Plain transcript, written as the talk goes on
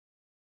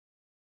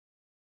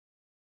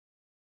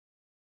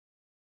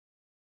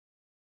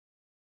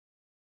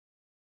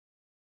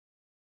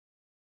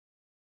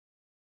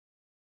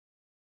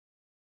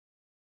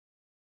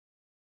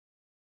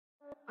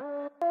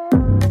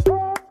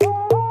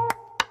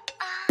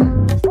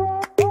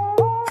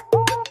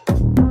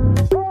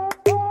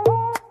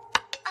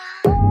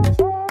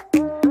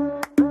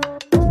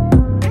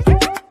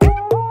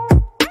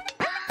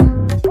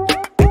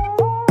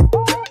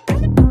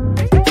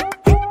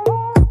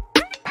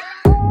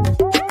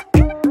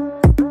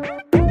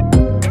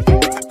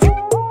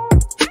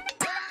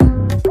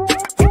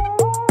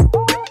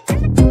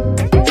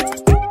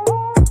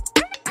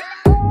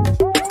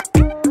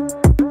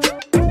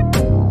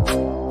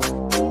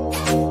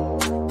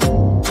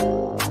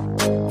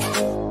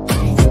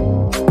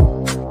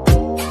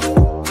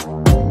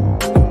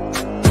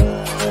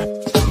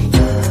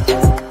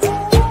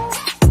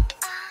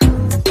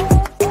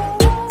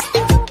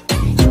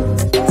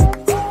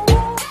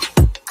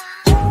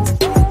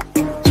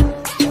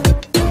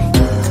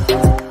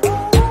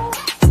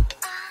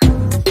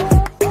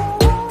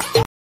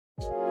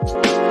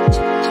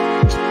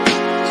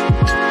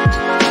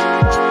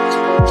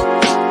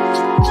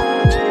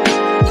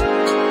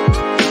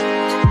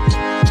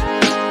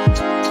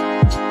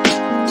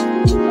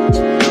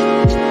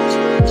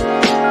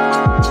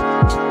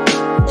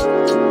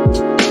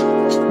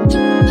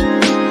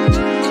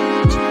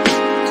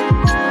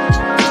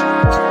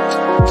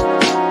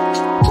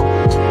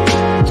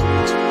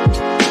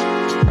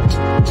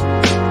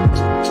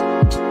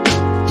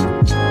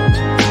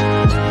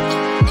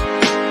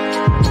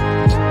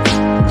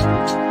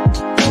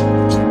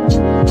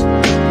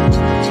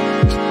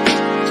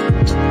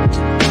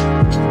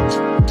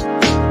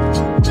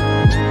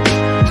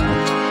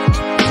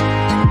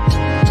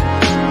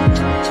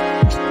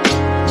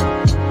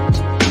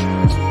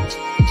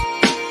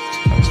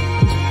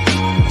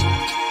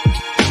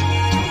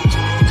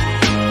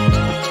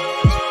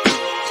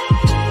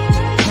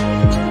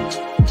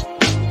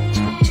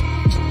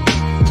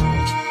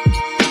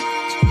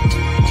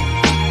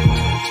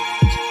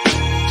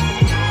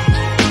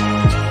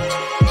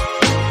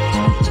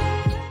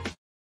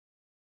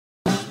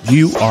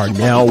You are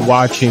now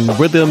watching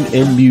Rhythm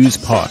and Muse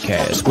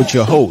Podcast with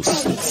your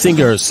host,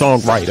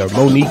 singer-songwriter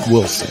Monique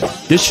Wilson.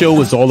 This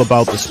show is all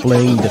about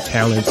displaying the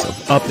talents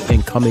of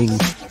up-and-coming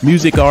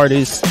music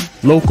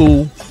artists,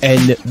 local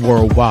and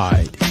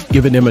worldwide,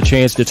 giving them a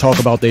chance to talk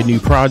about their new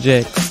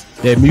projects,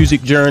 their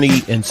music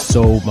journey, and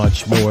so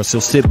much more.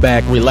 So sit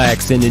back,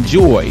 relax, and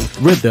enjoy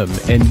Rhythm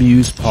and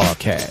Muse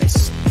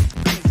Podcast.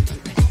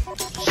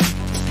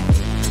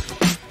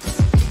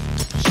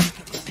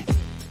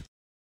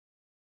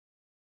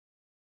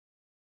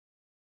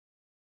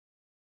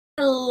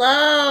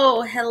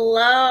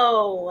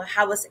 Hello.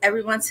 How is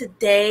everyone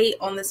today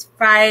on this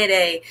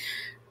Friday?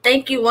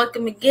 Thank you.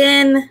 Welcome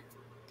again.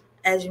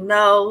 As you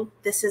know,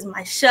 this is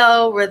my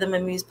show, Rhythm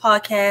and Muse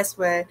Podcast,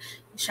 where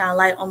we shine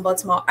light on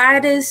Baltimore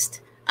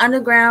artists,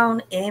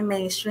 underground and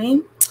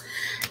mainstream.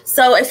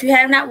 So if you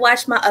have not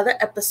watched my other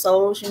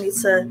episodes, you need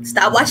to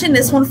stop watching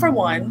this one for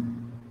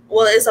one.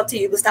 Well, it's up to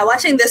you, but stop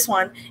watching this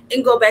one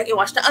and go back and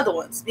watch the other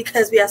ones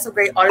because we have some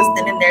great artists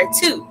in there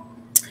too.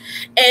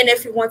 And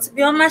if you want to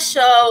be on my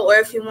show, or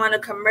if you want a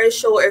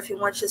commercial, or if you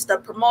want your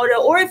stuff promoted,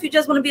 or if you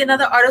just want to be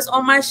another artist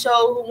on my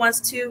show who wants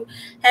to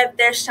have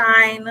their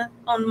shine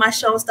on my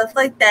show and stuff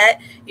like that,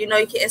 you know,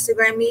 you can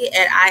Instagram me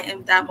at I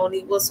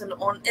am.Monique Wilson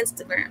on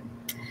Instagram.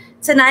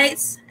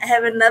 Tonight, I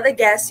have another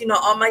guest. You know,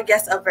 all my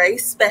guests are very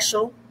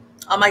special.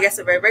 All my guests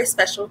are very, very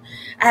special.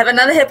 I have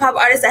another hip-hop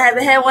artist. I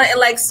haven't had one in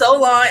like so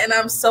long, and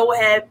I'm so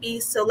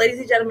happy. So, ladies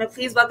and gentlemen,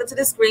 please welcome to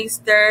the screen,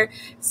 Stirr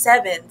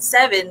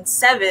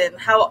 777.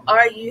 How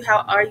are you?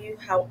 How you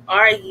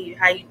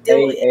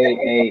doing?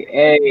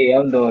 Hey,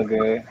 I'm doing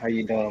good. How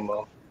you doing,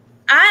 Mo?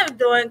 I'm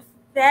doing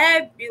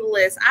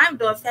fabulous.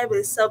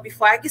 So,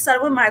 before I get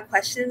started with my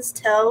questions,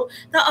 tell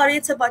the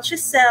audience about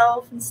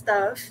yourself and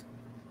stuff.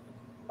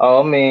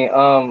 Oh, I mean,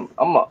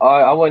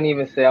 I wouldn't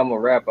even say I'm a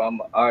rapper.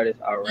 I'm an artist.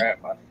 I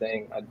rap, I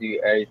sing, I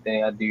do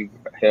everything. I do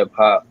hip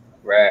hop,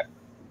 rap,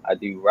 I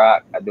do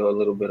rock, I do a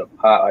little bit of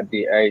pop, I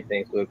do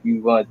everything. So if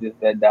you want just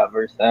that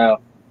diverse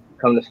sound,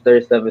 come to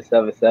Stirr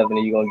 777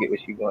 and you're gonna get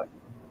what you want.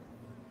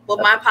 Well,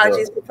 my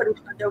apologies for putting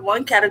you under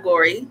one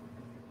category.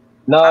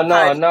 No.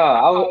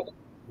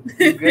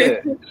 You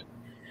good.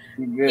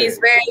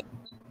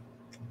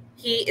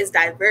 He is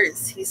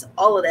diverse. He's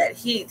all of that.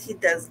 He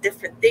does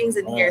different things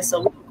in here. So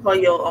we can call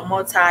you a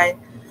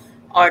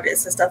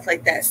multi-artist and stuff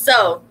like that.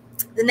 So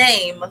the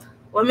name,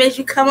 what made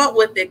you come up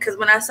with it? Because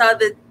when I saw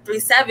the 3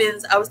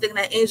 7s, I was thinking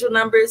that angel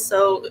numbers.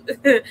 So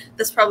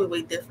that's probably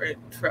way different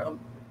from.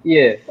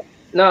 Yeah.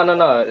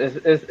 No.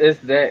 It's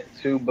that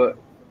too. But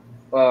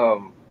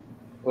well,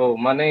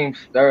 my name's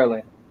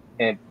Sterling,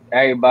 and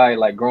everybody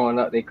like growing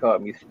up they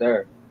called me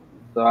Stirr.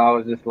 So I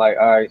was just like,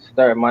 all right,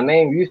 Stirr. My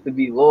name used to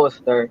be Lord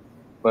Stirr.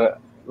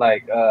 But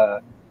like I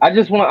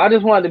just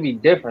wanted to be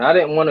different. I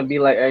didn't want to be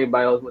like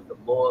everybody else with the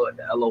Lord,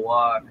 the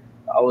LOR.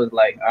 I was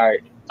like, all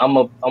right, I'm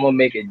gonna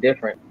make it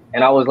different.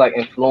 And I was like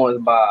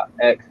influenced by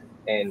X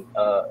and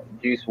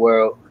Juice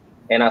WRLD.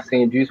 And I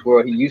seen Juice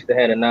WRLD, he used to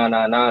have a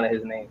 999 in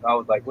his name. So I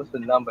was like, what's the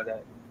number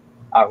that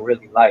I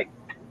really like?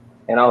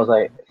 And I was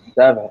like,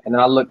 7. And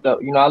I looked up,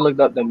 I looked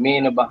up the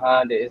meaning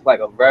behind it. It's like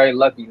a very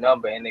lucky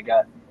number, and it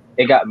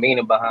got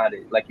meaning behind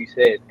it. Like you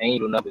said, it's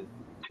angel numbers,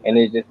 and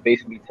it just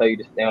basically tell you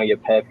to stay on your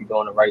path. You're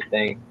doing the right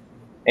thing.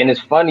 And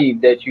it's funny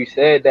that you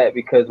said that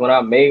because when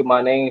I made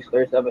my name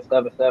Stirr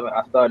 777,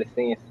 I started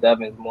seeing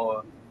sevens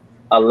more,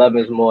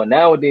 11s more.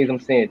 Nowadays, I'm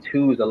seeing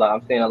twos a lot.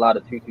 I'm seeing a lot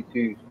of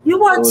 222s.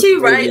 You are So it's too,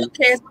 right? crazy.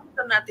 Okay, so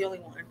I'm not the only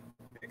one.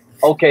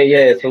 Okay,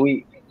 yeah. So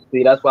we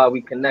see that's why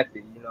we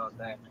connected. You know what I'm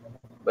saying?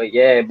 But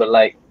yeah, but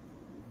like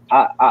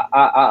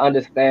I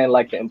understand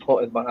like the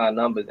importance behind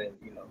numbers and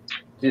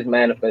just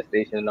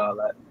manifestation and all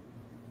that.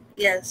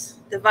 Yes,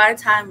 divine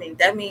timing.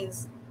 That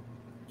means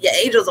your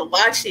angels are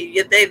watching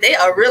you. They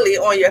are really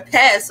on your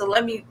path. So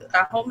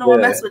I hope no one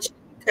Yeah. mess with you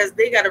because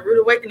they got a rude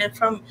awakening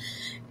from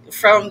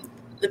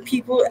the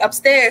people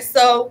upstairs.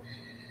 So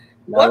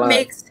Not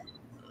lying.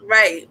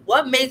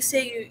 what makes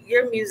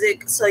your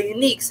music so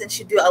unique since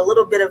you do a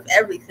little bit of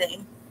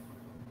everything?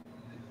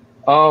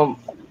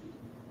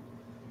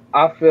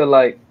 I feel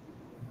like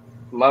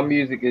my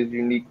music is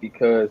unique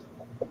because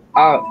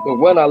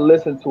when I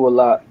listen to a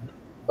lot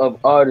of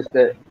artists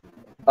that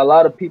a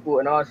lot of people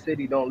in our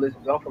city don't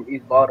listen to. I'm from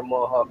East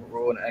Baltimore, Harper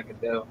Road, and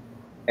Eckerdale,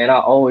 and I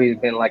always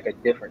been like a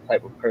different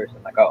type of person.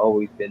 Like I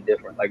always been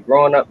different. Like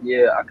growing up,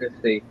 yeah, I could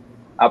say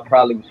I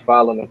probably was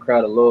following the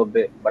crowd a little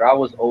bit, but I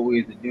was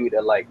always the dude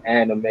that like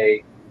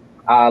anime.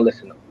 I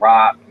listen to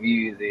rock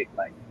music.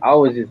 Like I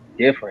was just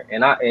different,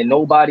 and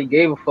nobody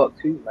gave a fuck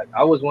too. Like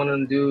I was one of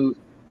them dudes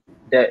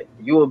that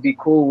you would be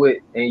cool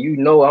with,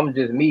 and I'm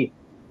just me.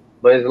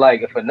 But it's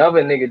like if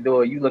another nigga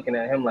do it, you looking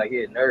at him like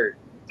he a nerd.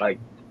 Like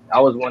I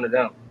was one of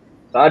them.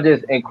 So I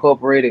just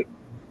incorporated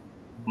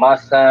my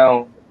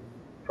sound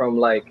from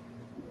like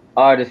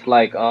artists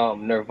like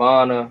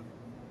Nirvana,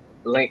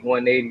 Blink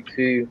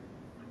 182.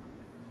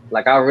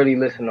 Like I really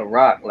listen to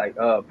rock, like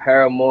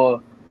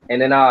Paramore,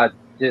 and then I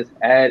just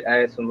add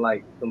some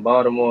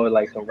Baltimore,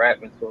 like some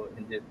rap into it,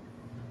 and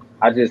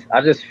I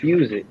just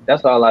fuse it.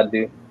 That's all I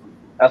do.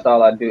 That's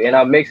all I do. And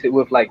I mix it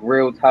with like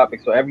real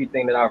topics. So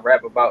everything that I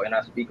rap about and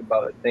I speak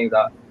about is things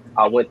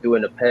I went through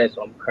in the past,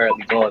 so I'm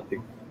currently going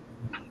through.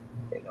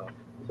 You know.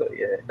 So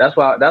yeah, that's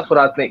what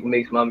I think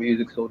makes my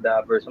music so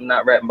diverse. I'm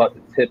not rapping about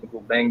the typical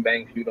bang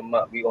bang shoot 'em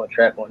up. We gonna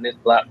trap on this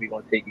block. We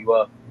gonna take you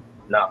up.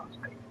 No,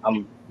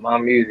 I'm my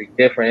music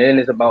different, and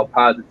it's about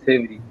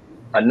positivity.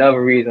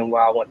 Another reason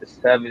why I want the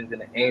sevens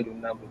and the angel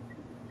numbers,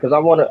 because I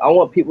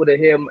want people to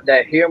hear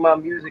my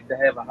music to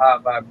have a high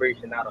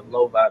vibration, not a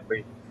low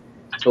vibration.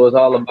 So it's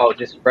all about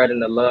just spreading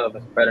the love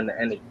and spreading the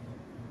energy.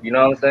 You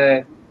know what I'm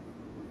saying?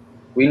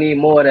 We need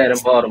more of that in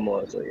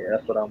Baltimore. So yeah,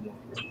 that's what I'm on.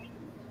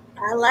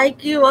 I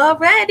like you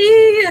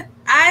already.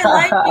 I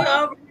like you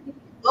already.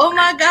 Oh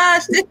my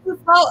gosh, this is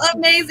so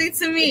amazing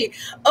to me.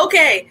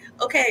 Okay,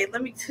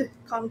 let me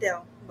calm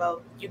down.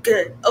 Well, you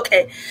good.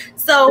 Okay,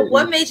 so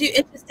what made you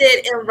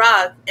interested in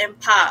rock and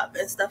pop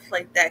and stuff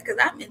like that? Because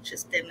I'm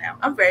interested now.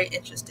 I'm very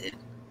interested.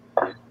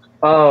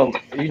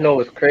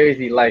 It's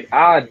crazy. All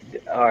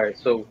right,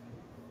 so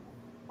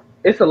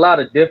it's a lot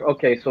of different.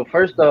 Okay, so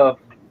first off,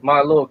 my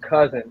little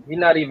cousin, I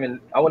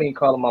wouldn't even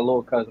call him my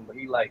little cousin, but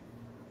he like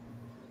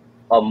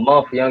a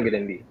month younger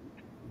than me.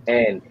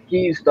 And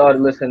he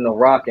started listening to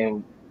rock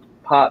and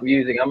pop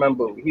music. I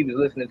remember he was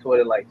listening to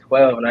it at like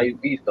 12, and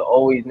we used to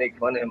always make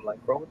fun of him,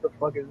 like, bro, what the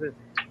fuck is this?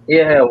 He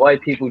had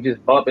white people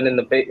just bumping in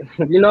the bass.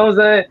 You know what I'm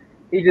saying?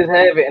 He just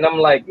have it, and I'm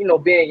like,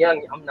 being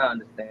young, I'm not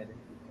understanding.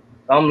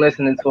 So I'm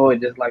listening to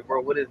it, just like,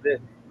 bro, what is this?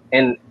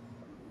 And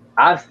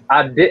I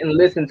didn't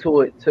listen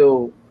to it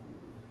till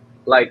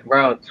like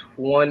around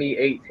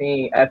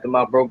 2018 after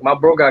my bro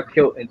got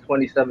killed in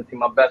 2017.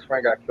 My best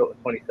friend got killed in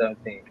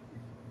 2017.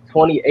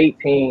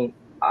 2018,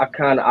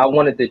 I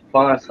wanted to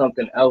find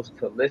something else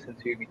to listen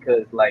to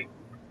because like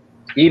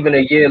even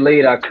a year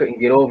later I couldn't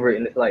get over it,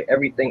 and it's like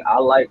everything I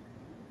liked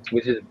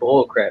was just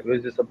bull crap. It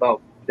was just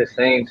about the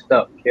same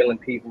stuff, killing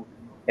people,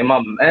 and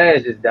my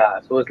man just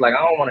died. So it's like I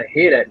don't want to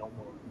hear that no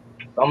more.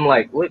 So I'm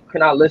like, what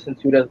can I listen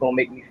to that's gonna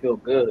make me feel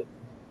good?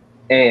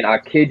 And I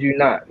kid you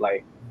not,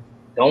 like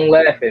don't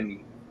laugh at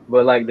me,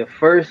 but like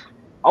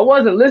I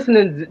wasn't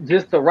listening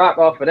just to rock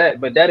off of that,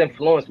 but that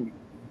influenced me.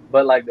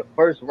 But like the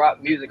first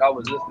rock music I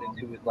was listening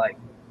to was like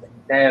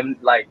damn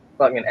like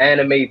fucking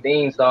anime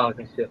theme songs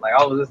and shit. Like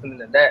I was listening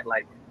to that,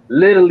 like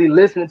literally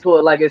listening to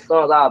it like it's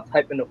songs. I'll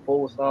type in the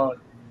full song,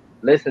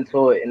 listen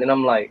to it, and then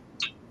I'm like,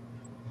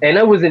 and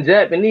it was in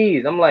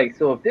Japanese. I'm like,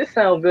 so if this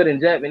sounds good in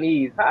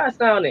Japanese, how it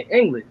sound in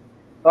English?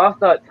 So I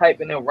start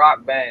typing in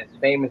rock bands,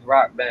 famous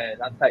rock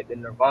bands. I typed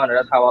in Nirvana.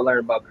 That's how I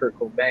learned about Kurt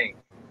Cobain.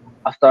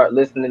 I start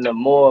listening to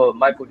more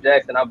Michael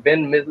Jackson. I've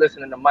been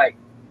listening to Mike,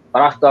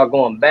 but I start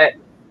going back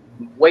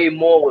way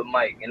more with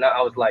Mike, and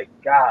I was like,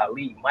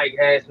 golly, Mike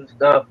had some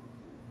stuff.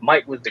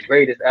 Mike was the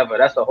greatest ever.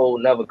 That's a whole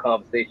nother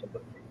conversation,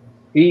 but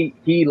he's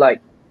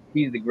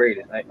the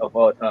greatest of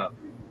all time.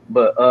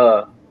 But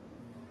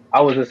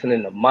I was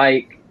listening to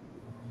Mike,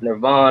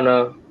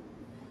 Nirvana,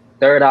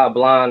 Third Eye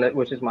Blind,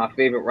 which is my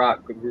favorite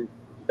rock group,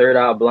 Third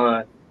Eye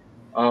Blind.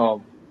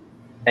 Um,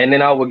 and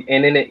then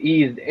it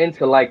eased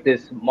into like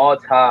this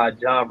multi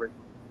genre.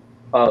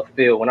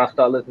 feel when I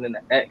start listening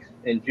to X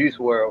and Juice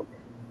World,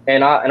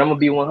 and I'm gonna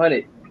be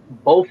 100.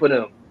 Both of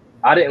them,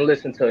 I didn't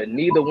listen to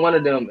neither one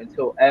of them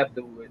until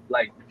afterwards.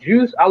 Like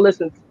Juice, I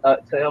listened to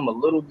him a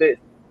little bit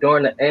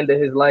during the end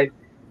of his life,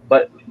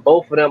 but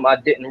both of them I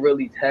didn't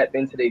really tap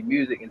into their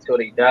music until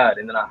they died,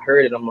 and then I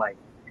heard it. I'm like,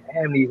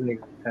 damn, these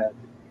niggas are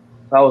talented.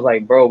 So I was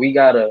like, bro, we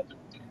gotta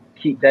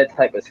keep that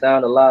type of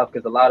sound alive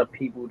because a lot of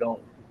people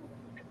don't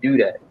do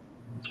that.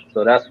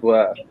 So that's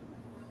why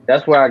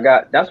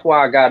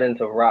I got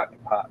into rock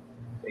and pop,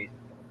 basically.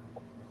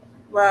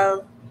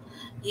 Well,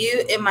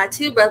 you and my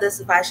two brothers,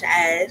 if I should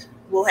add,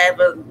 will have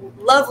a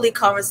lovely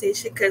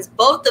conversation because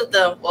both of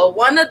them, well,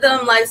 one of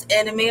them likes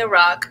anime and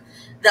rock,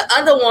 the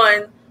other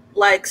one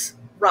likes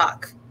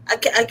rock. I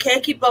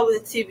can't keep up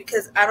with the two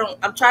because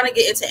I'm trying to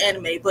get into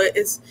anime, but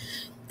it's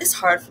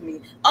hard for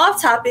me.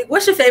 Off topic,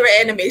 what's your favorite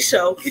anime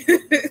show?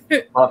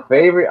 My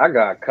favorite, I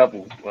got a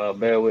couple. Well,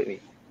 bear with me.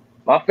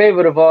 My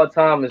favorite of all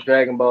time is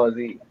Dragon Ball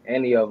Z.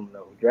 Any of them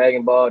though.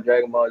 Dragon Ball,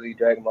 Dragon Ball Z,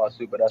 Dragon Ball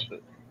Super.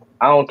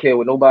 I don't care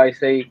what nobody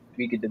say.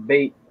 We could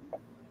debate.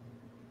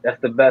 That's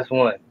the best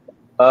one.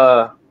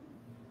 I'm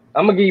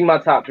gonna give you my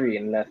top three,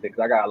 and that's it.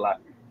 'Cause I got a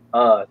lot.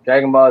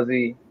 Dragon Ball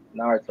Z,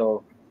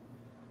 Naruto,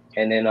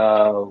 and then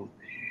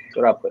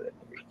what I put it?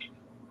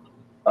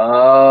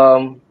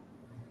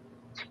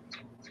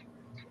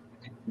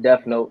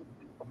 Death Note.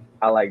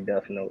 I like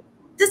Death Note.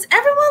 Does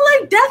everyone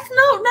like Death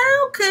Note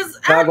now? Cause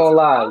Not gonna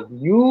lie,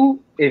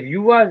 if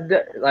you watch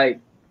like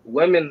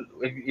women,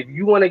 if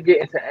you want to get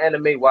into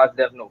anime, watch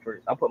Death Note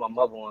first. I put my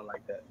mother on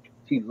like that.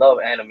 She love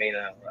anime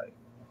now. Like,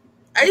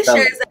 are you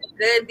sure it's that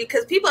good?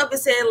 Because people have been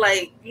saying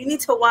like you need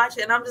to watch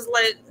it, and I'm just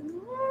like,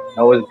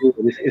 no, it's good.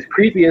 It's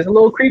creepy. It's a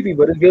little creepy,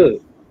 but it's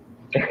good.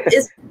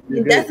 It's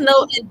Death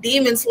Note and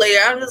Demon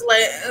Slayer. I'm just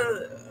like,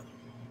 ugh.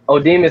 Oh,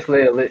 Demon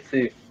Slayer lit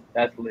too.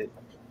 That's lit.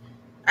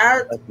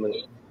 That's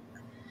lit.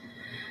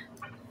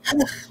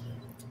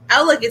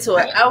 I'll look into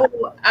it. I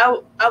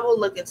will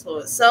look into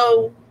it.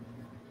 So,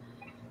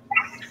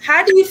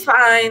 how do you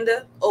find,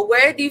 or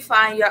where do you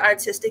find your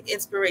artistic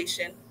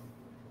inspiration?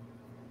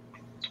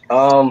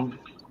 When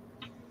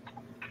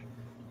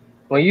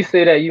you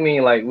say that, you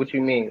mean like what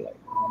you mean?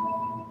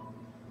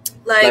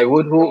 Like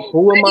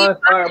who am I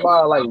inspired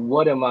by? Like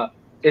what am I?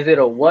 Is it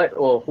a what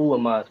or who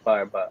am I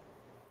inspired by?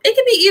 It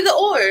can be either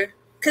or,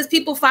 because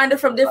people find it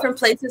from different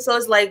places. So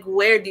it's like,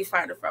 where do you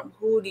find it from?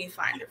 Who do you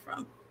find it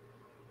from?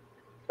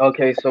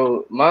 Okay,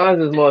 so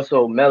mine is more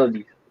so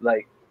melodies.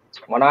 Like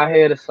when I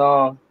hear the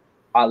song,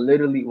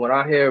 when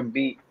I hear a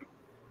beat,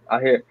 I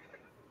hear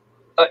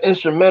an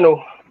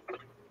instrumental.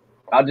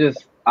 I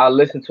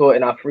listen to it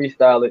and I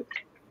freestyle it,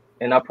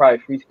 and I probably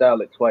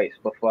freestyle it twice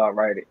before I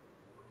write it.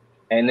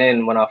 And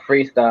then when I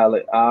freestyle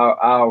it,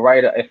 I'll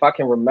write it. If I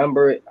can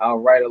remember it, I'll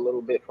write a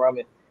little bit from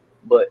it.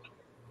 But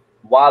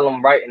while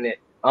I'm writing it,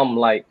 I'm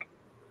like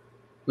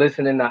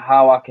listening to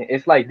how I can.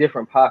 It's like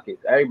different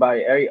pockets.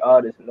 Every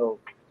artist knows,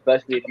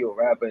 especially if you're a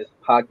rapper, it's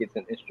pockets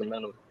and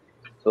instrumentals.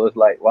 So it's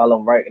like while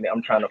I'm writing it,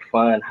 I'm trying to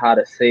find how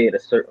to say it a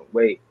certain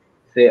way.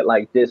 Say it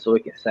like this so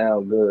it can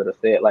sound good, or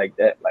say it like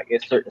that. Like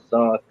it's certain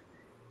songs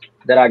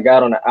that I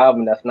got on the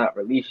album that's not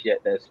released yet.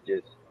 That's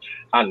just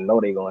I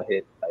know they gonna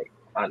hit. Like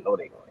I know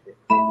they gonna hit.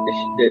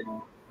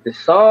 The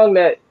song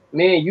that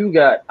me and you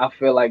got, I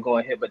feel like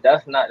going hit, but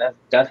that's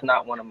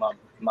not one of my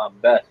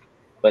best.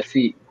 But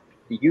see,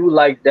 you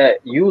like that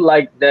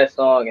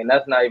song, and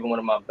that's not even one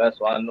of my best.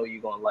 So I know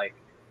you're gonna like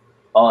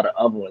all the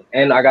other ones.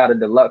 And I got a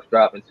deluxe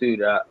dropping too,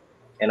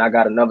 and I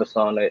got another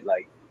song that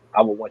like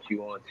I would want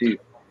you on too.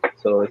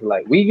 So it's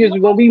like we just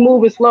gonna be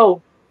moving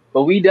slow,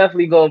 but we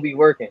definitely gonna be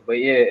working. But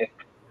yeah,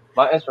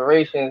 my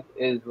inspiration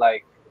is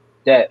like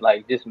that,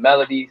 like just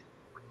melodies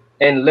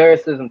and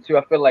lyricism too.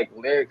 I feel like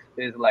lyrics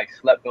is like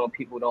slept on.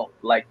 People don't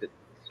like to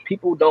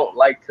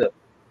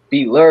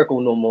be lyrical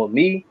no more.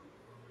 Me,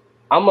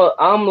 I'm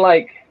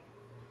like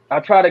I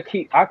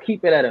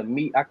keep it at a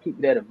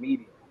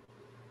medium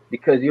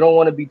because you don't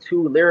want to be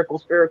too lyrical,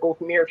 spherical,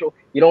 spiritual.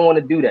 You don't want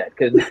to do that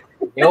because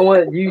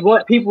you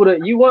want people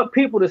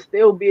to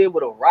still be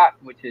able to rock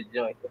with your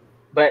joint,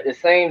 but at the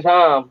same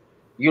time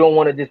you don't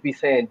want to just be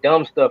saying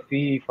dumb stuff,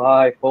 fee,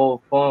 fi,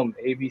 fo, fum,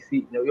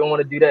 ABC. You don't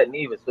want to do that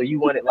neither. So you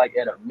want it like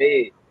at a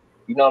mid.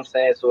 You know what I'm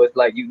saying? So it's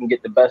like you can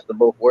get the best of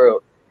both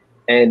worlds.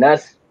 And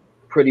that's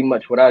pretty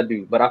much what I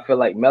do. But I feel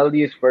like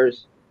melody is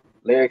first,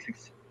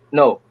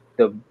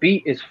 the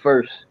beat is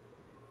first,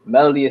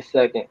 melody is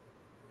second,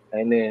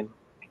 and then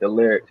the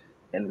lyrics.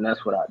 And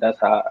that's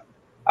how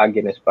I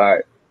get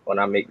inspired when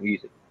I make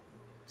music.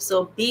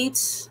 So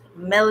beats,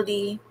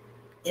 melody,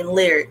 and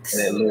lyrics.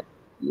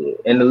 Yeah,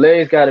 and the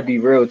lyrics got to be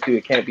real too.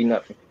 It can't be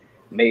nothing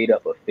made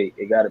up or fake.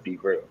 It got to be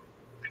real.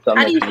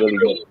 Something that's really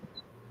good.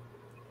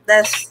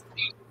 That's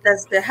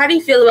the. How do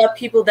you feel about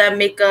people that not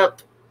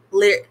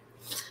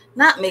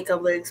make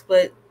up lyrics,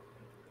 but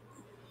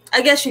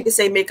I guess you could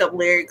say make up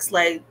lyrics,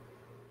 like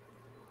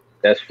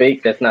that's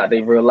fake. That's not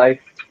their real life.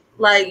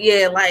 Like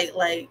yeah,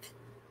 like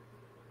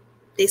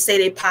they say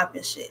they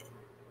popping shit,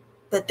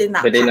 but they're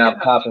not. But they're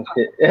not popping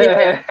shit.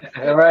 Yeah.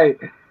 Right.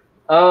 So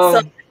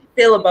how do you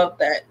feel about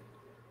that?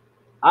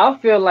 I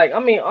feel like, I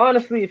mean,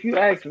 honestly, if you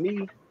ask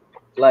me,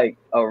 like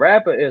a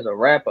rapper is a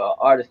rapper, an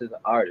artist is an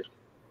artist.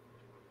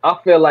 I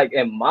feel like,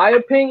 in my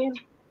opinion,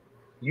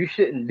 you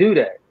shouldn't do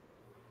that.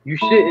 You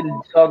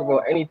shouldn't talk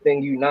about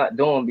anything you not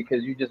doing,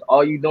 because you just,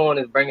 all you doing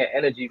is bringing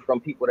energy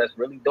from people that's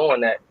really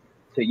doing that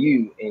to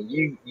you, and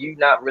you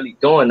not really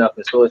doing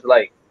nothing. So it's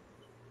like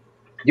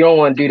you don't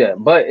want to do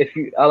that. But if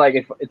you, I like,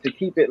 if to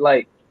keep it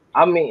like,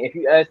 I mean, if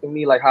you asking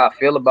me like how I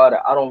feel about it,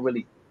 I don't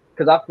really,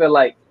 because I feel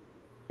like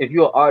if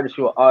you're an artist,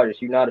 you're an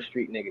artist. You're not a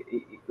street nigga.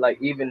 Like,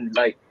 even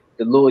like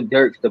the Lil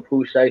Durks, the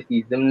Pooh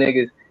Shiesties, them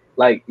niggas.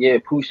 Like, yeah,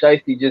 Pooh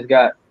Shiesty just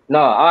got. No,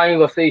 I ain't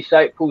gonna say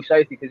Pooh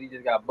Shiesty because he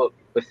just got booked.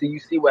 But see, you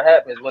see what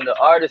happens when the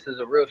artist is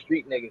a real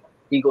street nigga.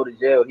 He go to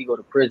jail. He go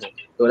to prison.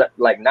 So that,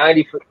 like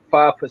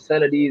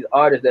 95% of these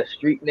artists that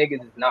street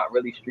niggas is not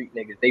really street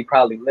niggas. They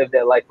probably lived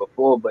that life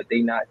before, but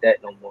they not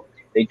that no more.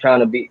 They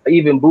trying to be.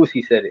 Even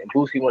Boosie said it, and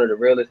Boosie one of the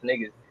realest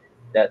niggas.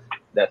 That's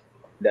that's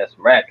that's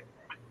rapping.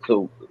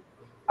 So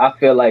I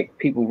feel like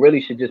people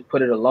really should just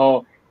put it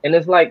alone. And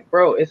it's like,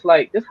 bro, it's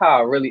like, this how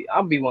I really,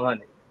 I'll be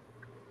 100.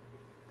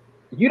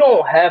 You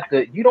don't have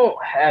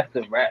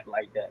to rap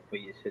like that for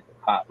your shit to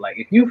pop. Like,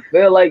 if you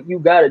feel like you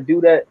gotta do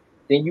that,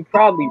 then you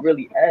probably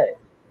really have.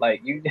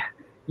 Like, you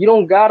you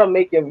don't gotta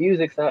make your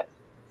music sound,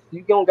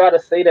 you don't gotta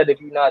say that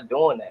if you're not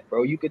doing that,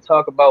 bro. You could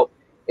talk about,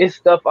 it's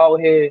stuff out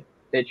here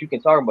that you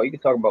can talk about. You can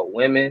talk about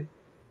women,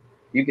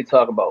 you can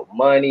talk about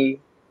money,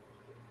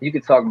 you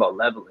can talk about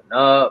leveling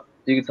up,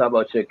 you can talk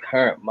about your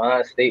current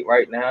mind state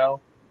right now,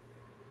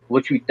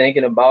 what you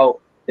thinking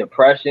about,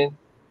 depression.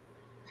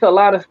 It's a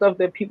lot of stuff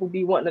that people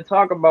be wanting to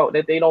talk about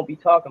that they don't be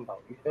talking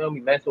about. You feel me?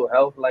 Mental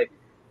health, like,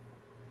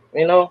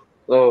 you know.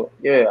 So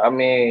yeah, I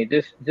mean,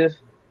 just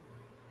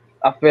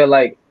I feel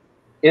like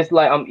it's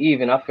like I'm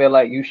even. I feel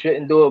like you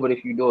shouldn't do it, but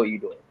if you do it, you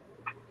do it.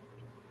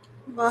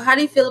 Well, how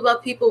do you feel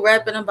about people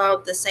rapping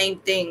about the same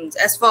things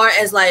as far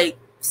as like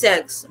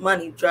sex,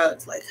 money,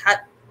 drugs? Like,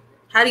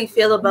 how do you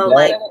feel about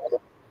like? That,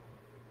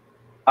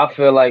 I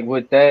feel like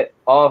with that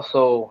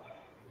also,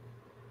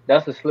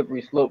 that's a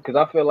slippery slope, because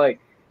I feel like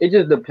it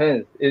just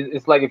depends.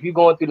 It's like, if you're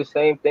going through the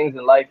same things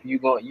in life, you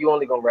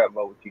only gonna rap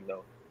about what you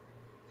know.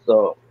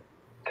 So,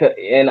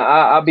 and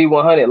I'll be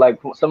 100. Like,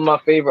 some of my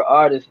favorite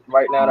artists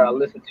right now that I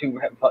listen to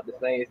rap about the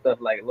same stuff,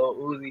 like Lil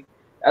Uzi.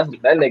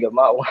 That nigga,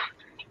 my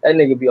that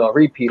nigga be on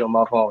repeat on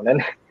my phone.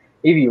 And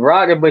he be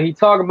rocking, but he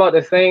talk about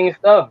the same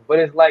stuff. But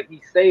it's like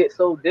he say it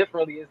so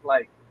differently. It's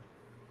like,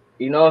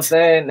 you know what I'm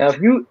saying?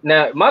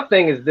 Now my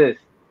thing is this: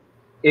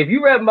 if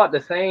you rap about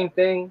the same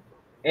thing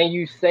and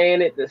you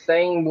saying it the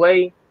same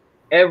way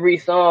every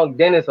song,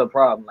 then it's a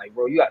problem. Like,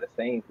 bro, you got the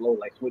same flow.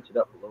 Like, switch it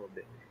up a little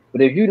bit.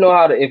 But if you know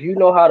how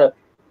to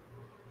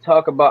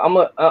talk about, I'm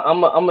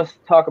a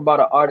talk about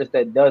an artist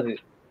that does it,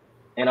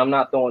 and I'm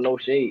not throwing no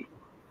shade.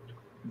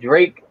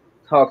 Drake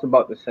talks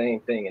about the same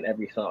thing in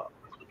every song,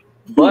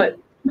 but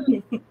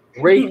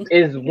Drake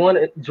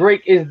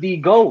is the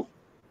GOAT,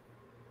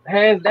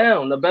 hands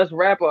down, the best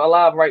rapper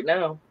alive right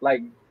now.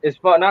 Like, it's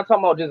fun. Not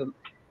talking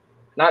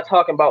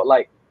about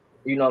like,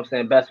 you know what I'm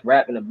saying, best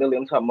rapping ability.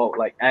 I'm talking about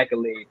like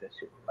accolades and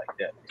shit like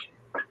that.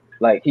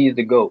 Like, he's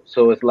the GOAT.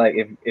 So it's like,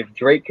 if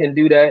Drake can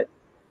do that,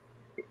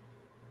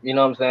 you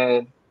know what I'm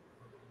saying,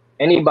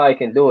 anybody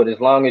can do it, as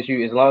long as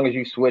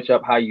you switch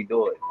up how you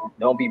do it.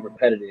 Don't be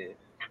repetitive.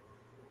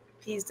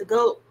 He's the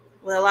GOAT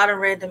with a lot of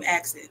random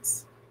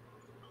accents.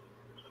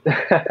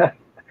 Yeah,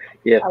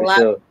 A for lot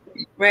sure. of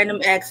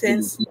random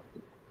accents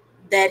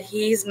that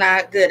he's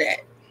not good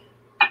at.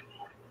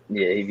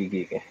 Yeah, he be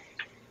geeking.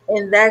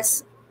 And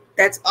that's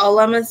all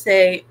I'm gonna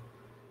say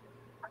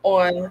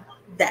on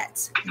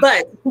that.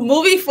 But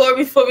moving forward,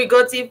 before we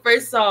go to your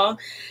first song,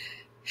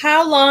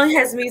 how long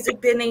has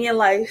music been in your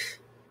life?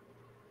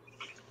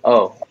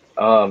 Oh,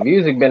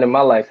 music been in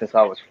my life since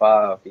I was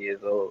 5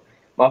 years old.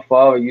 My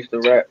father used to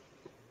rap.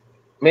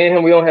 Me and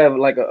him, we don't have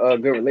like a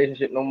good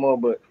relationship no more,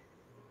 but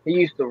he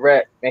used to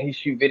rap and he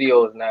shoot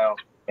videos now.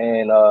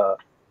 And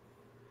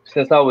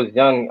since I was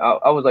young,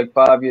 I was like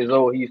 5 years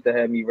old. He used to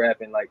have me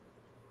rapping like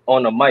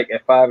on the mic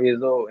at 5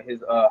 years old in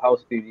his house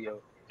studio.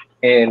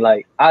 And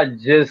like,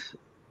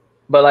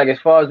 but like, as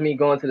far as me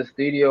going to the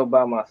studio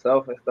by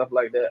myself and stuff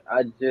like that,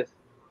 I just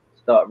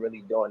start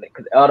really doing it.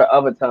 Because all the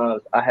other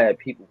times I had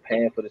people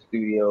paying for the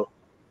studio,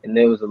 and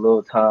there was a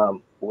little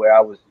time where I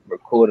was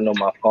recording on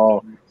my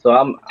phone. So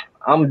I'm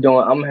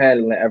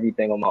handling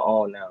everything on my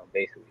own now,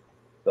 basically.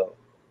 So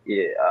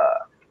yeah,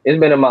 it's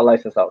been in my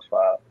life since I was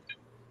 5.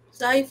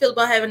 So how you feel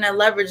about having that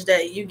leverage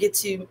that you get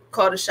to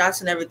call the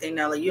shots and everything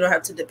now? Like, you don't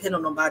have to depend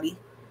on nobody.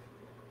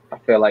 I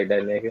feel like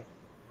that nigga.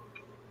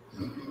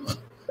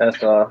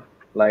 That's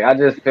like, I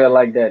just feel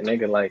like that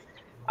nigga. Like,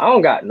 I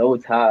don't got no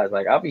ties.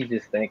 Like, I be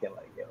just thinking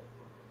like, yo,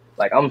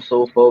 like, I'm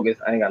so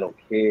focused. I ain't got no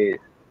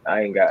kids.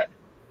 I ain't got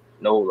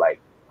no like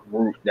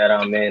group that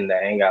I'm in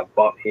that I ain't got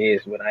bump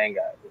heads with. I ain't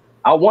got.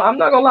 I'm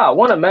not gonna lie. I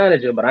want a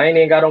manager, but I ain't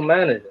even got no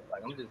manager.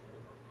 Like, I'm just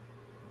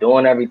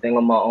doing everything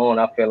on my own.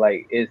 I feel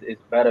like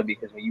it's better,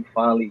 because when you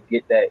finally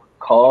get that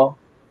call,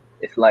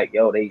 it's like,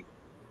 yo,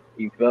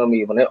 you feel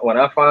me? When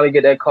I finally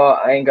get that call,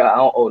 I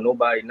don't owe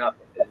nobody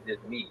nothing.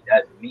 just me.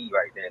 That's me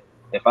right there.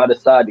 If I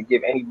decide to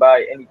give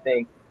anybody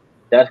anything,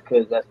 that's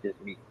because that's just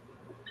me.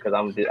 Because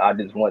I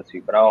just want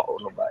to, but I don't owe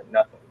nobody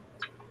nothing.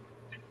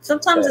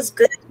 Sometimes it's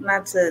good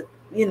not to,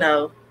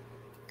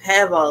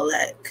 have all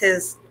that,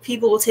 because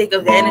people will take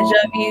advantage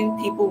of you.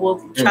 People will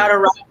try to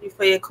rob you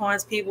for your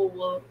coins. People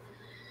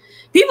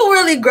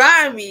really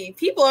grimy.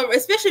 People,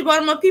 especially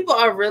Baltimore people,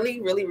 are really,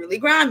 really, really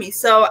grimy.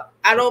 So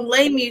I don't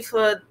blame you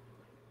for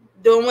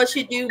doing what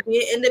you do,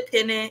 being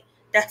independent.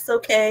 That's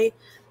okay.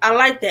 I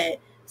like that.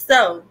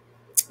 So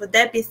with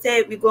that being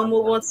said, we're gonna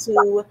move on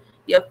to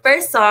your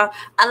first song.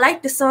 I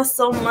like the song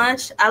so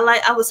much.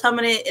 I was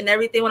humming it and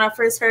everything when I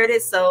first heard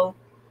it. So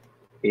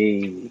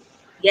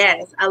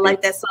yes, I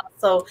like that song.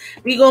 So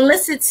we're gonna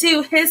listen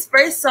to his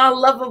first song,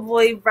 Lover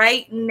Boy,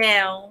 right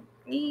now.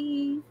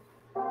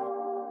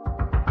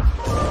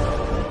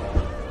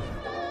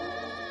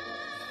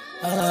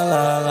 La la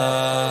la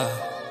la.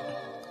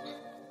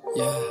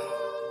 Yeah.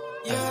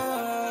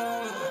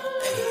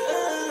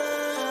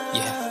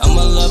 I'm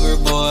a lover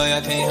boy,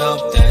 I can't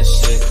help that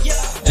shit.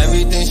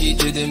 Everything she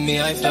did to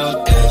me, I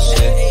felt that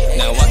shit.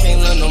 Now I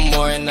can't love no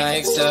more and I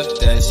accept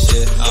that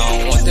shit. I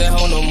don't want that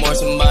hoe no more,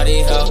 somebody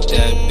help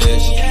that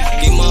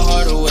bitch. Give my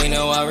heart away,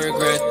 now I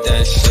regret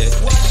that shit.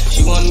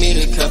 She want me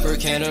to cuff her,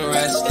 can't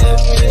arrest that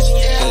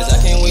bitch. Cause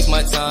I can't waste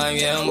my time,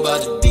 yeah, I'm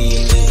about to be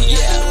lit,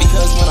 yeah.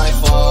 Because when I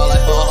fall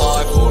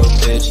hard for a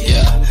bitch,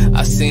 yeah.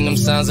 I seen them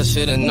signs, I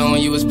should've known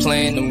you was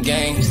playing them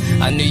games.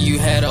 I knew you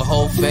had a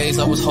whole phase,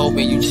 I was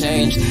hoping you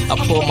changed. I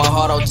pulled my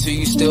heart out to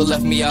you, still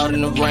left me out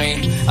in the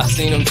rain. I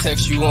seen them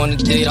text you on the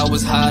date, I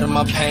was hiding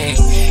my pain.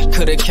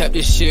 Could've kept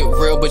this shit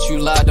real, but you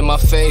lied to my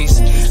face.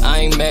 I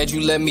ain't mad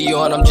you let me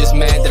on, I'm just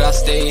mad that I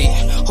stayed.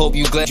 Hope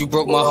you glad you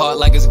broke my heart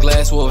like it's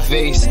glass or a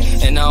vase.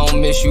 And I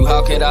don't miss you,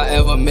 how could I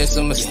ever miss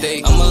a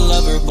mistake? I'm a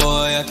lover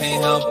boy, I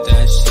can't help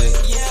that shit.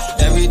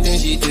 Everything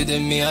she did to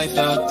me, I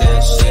felt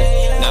that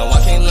shit. Now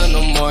I can't love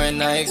no more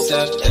and I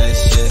accept that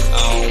shit.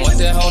 I don't want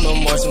that hoe no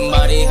more,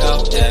 somebody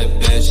help that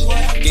bitch.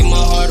 Give my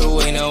heart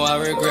away, now I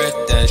regret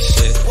that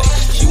shit.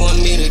 She want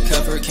me to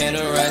cuff her, can't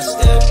arrest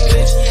that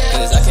bitch.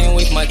 Cause I can't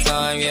waste my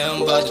time, yeah,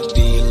 I'm about to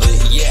be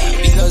lit,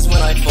 yeah. Because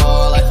when I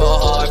fall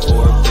hard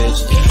for a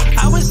bitch,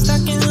 yeah. I was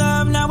stuck in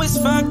love, now it's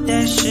fuck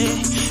that shit.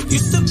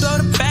 Used to blow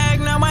the bag,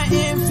 now I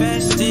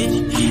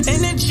invested.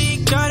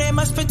 Energy guarded,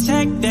 must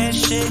protect that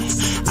shit.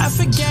 I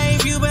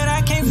forgave you, but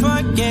I can't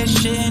forget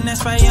shit. And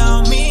that's by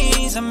all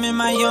means, I'm in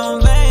my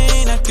own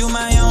lane. I do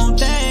my own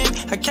thing.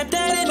 I kept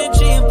that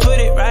energy and put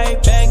it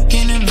right back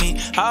into me.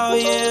 Oh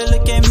yeah,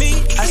 look at me.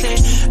 I said,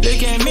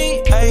 look at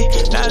me. Hey,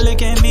 now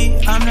look at me.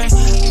 I'm the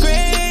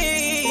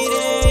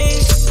greatest.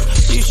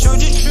 You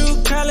showed your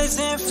true colors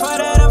and for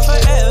that I'm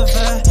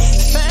forever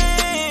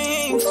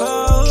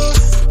thankful.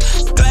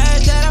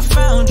 Glad that I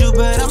found you,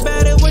 but I'm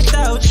better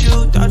without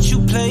you. Thought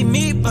you played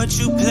me, but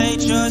you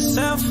played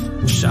yourself.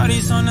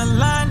 Shawty's on the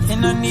line,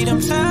 and I need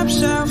them top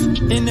shelf.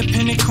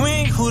 Independent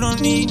queen who don't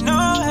need no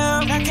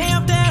help. I can't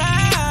help that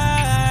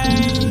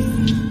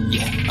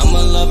I'm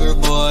a lover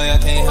boy, I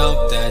can't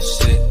help that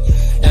shit.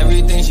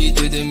 Everything she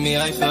did to me,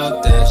 I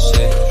felt that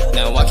shit.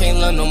 Now I can't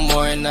love no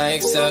more and I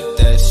accept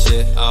that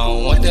shit. I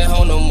don't want that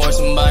hoe no more,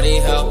 somebody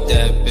help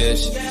that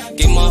bitch.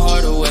 Give my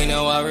heart away,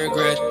 now I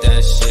regret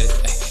that shit.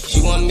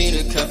 She want me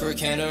to cuff her,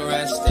 can't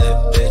arrest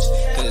that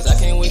bitch. Cause I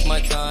can't waste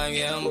my time,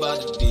 yeah, I'm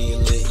about to be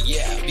lit,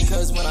 yeah.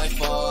 Because when I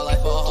fall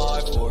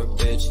hard for a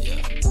bitch, yeah.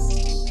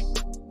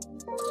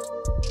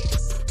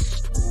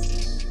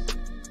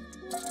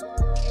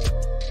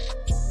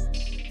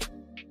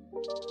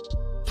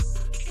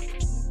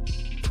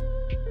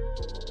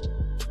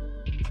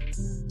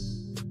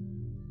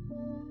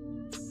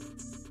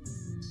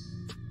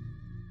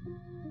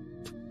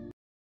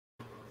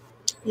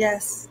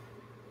 Yes.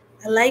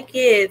 I like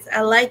it.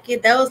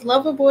 That was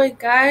Loverboy,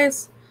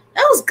 guys.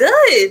 That was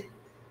good.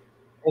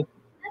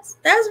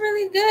 That's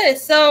really good.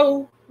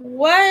 So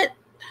what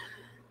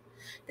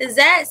does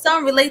that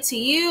song relate to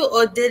you,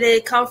 or did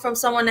it come from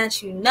someone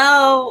that you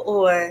know,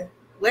 or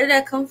where did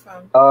that come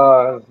from?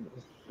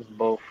 It's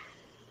both.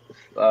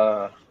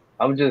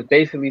 I'm just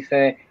basically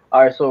saying,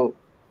 all right, so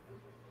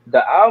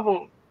the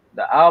album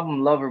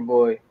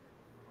Loverboy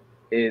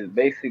is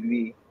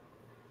basically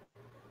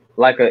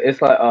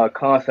it's like a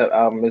concept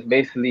album. It's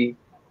basically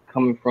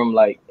coming from,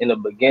 like, in the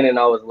beginning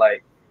I was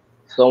like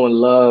so in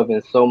love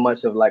and so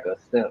much of like a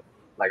simp.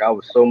 Like I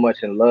was so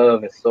much in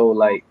love and so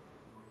like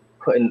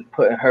putting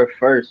her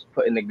first,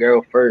 putting the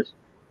girl first.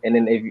 And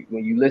then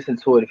when you listen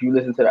to it, if you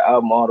listen to the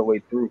album all the way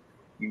through,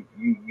 you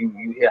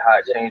hear how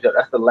it changed up.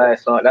 That's the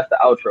last song. That's the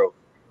outro.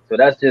 So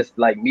that's just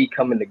like me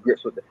coming to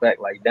grips with the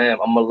fact, like,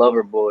 damn, I'm a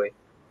lover boy.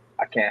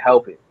 I can't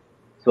help it.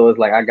 So it's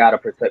like I gotta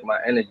protect my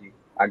energy.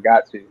 I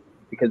got to,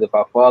 because if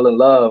I fall in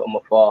love, I'm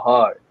gonna fall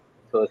hard.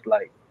 So it's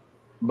like,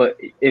 but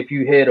if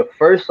you hear the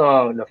first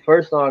song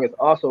is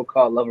also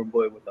called Lover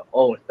Boy with an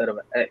O instead of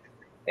an X,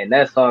 and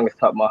that song is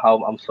talking about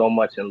how I'm so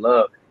much in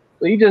love.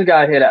 So you just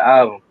gotta hear the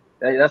album.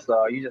 That's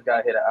all. You just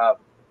gotta hear the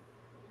album.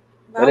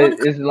 But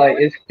it's like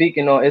it's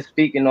speaking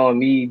on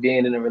me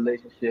being in a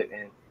relationship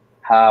and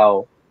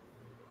how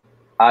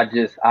I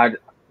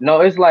No,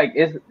 it's like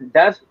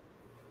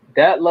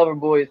that lover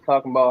boy is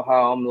talking about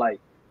how I'm like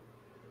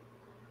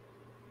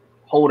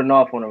holding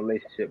off on a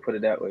relationship. Put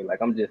it that way. Like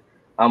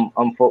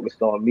I'm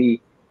focused on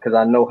me because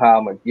I know how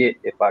I'm gonna get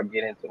if I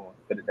get into one.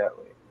 Put it that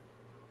way.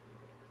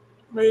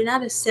 But you're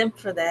not a simp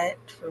for that,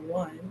 for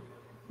one.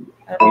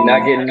 We're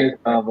not getting this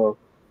combo.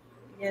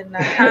 You're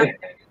not.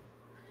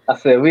 I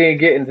said we ain't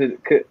getting to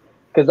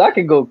because I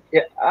could go.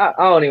 Yeah, I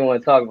don't even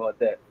want to talk about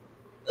that.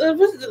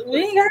 We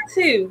ain't got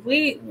to.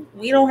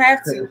 We don't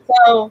have to.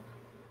 So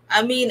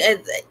I mean,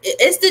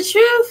 it's the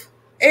truth.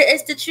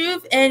 It's the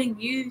truth,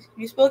 and you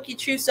spoke your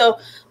truth. So,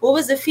 what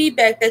was the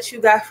feedback that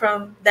you got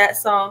from that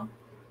song?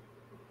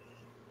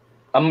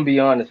 I'm gonna be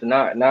honest,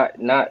 not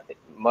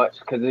much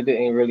because it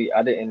didn't really.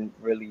 I didn't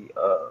really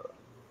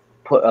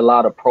put a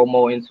lot of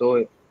promo into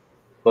it,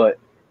 but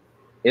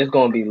it's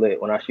gonna be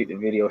lit when I shoot the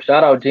video.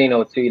 Shout out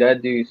Gino too.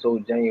 That dude's so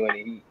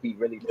genuine. He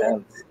really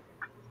talented.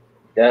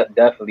 That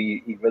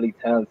definitely he really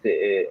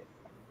talented.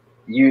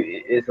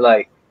 It's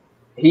like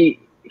he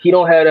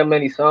don't have that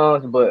many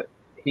songs, but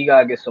he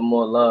gotta get some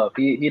more love.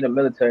 He in the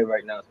military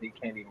right now, so he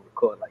can't even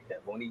record like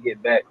that. But when he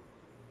get back,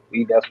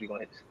 we definitely gonna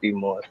hit the studio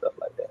more and stuff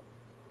like that.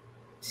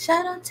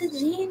 Shout out to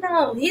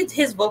Gino.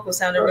 His vocal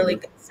sounded really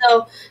good.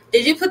 So,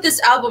 did you put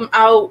this album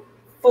out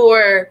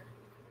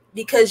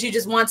because you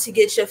just want to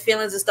get your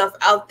feelings and stuff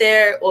out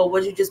there, or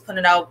was you just putting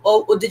it out?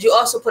 Or did you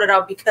also put it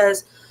out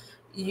because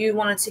you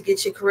wanted to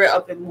get your career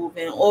up and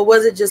moving, or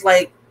was it just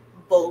like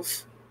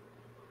both?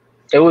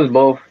 It was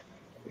both.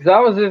 Cause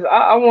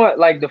I want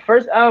like the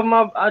first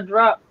album I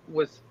dropped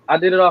was I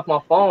did it off my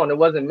phone. It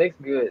wasn't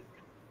mixed good,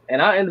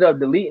 and I ended up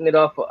deleting it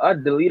off. I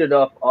deleted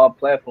off all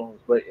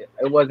platforms, but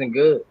it wasn't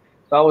good.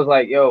 So I was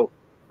like, yo,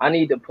 I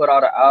need to put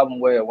out an album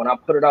where when I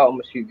put it out, I'm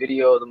gonna shoot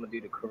videos. I'm gonna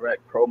do the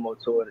correct promo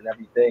to it and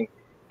everything,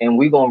 and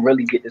we gonna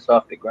really get this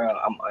off the ground.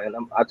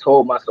 I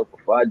told myself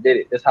before I did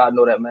it. That's how I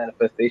know that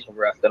manifestation.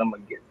 Where I said I'm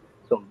gonna get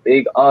some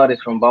big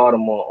artists from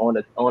Baltimore on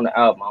the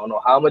album. I don't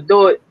know how I'm gonna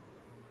do it.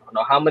 I don't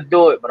know how I'm gonna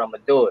do it, but I'm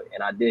gonna do it,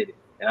 and I did it.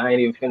 And I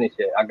ain't even finished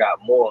yet. I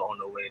got more on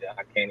the way that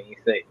I can't even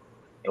say.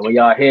 And when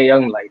y'all hear,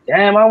 y'all like,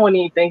 damn, I wouldn't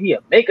even think he'd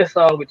make a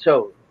song with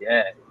Cho.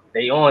 Yeah,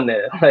 they on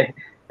there. Like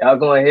y'all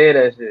gonna hear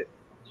that shit.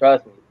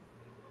 Trust me,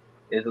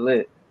 it's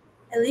lit.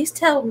 At least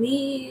tell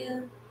me.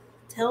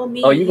 Tell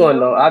me. Oh, you gonna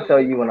know? I'll tell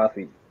you when I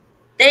see you.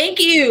 Thank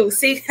you.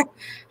 See,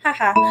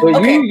 haha. But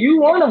Okay. you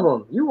one of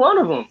them. You one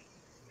of them.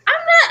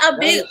 I'm not a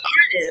big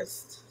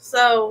artist,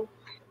 so.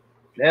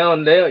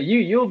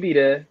 You'll be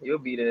there. You'll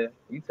be there.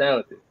 You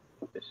talented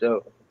for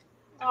sure.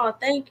 Oh,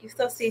 thank you.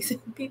 So, see,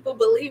 people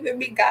believe in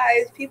me,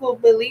 guys. People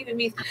believe in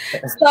me.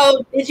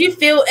 So, did you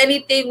feel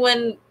anything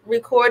when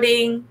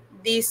recording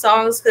these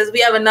songs? Because we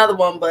have another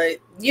one, but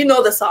you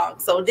know the song.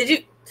 So, did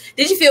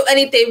you feel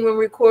anything when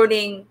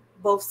recording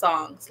both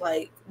songs?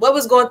 Like, what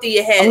was going through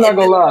your head? I'm not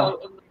gonna lie.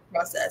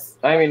 Process.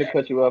 I ain't mean to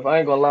cut you off. I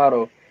ain't gonna lie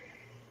though.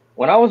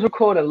 When I was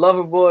recording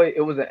Loverboy,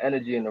 it was an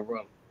energy in the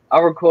room. I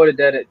recorded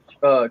that at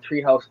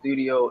Treehouse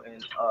Studio,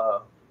 and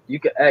you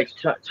could ask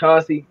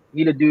Chauncey.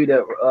 He the dude that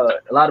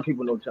a lot of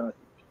people know Chauncey.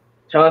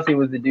 Chauncey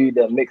was the dude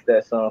that mixed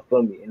that song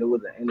for me, and it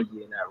was an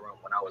energy in that room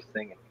when I was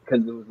singing.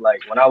 Because it was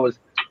like when I was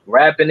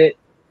rapping it,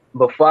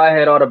 before I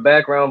had all the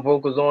background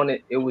vocals on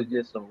it, it was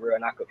just some real,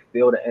 and I could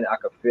feel the, and I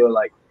could feel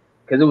like,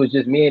 because it was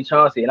just me and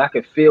Chauncey, and I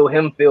could feel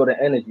him feel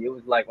the energy. It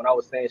was like when I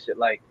was saying shit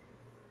like,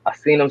 I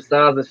seen them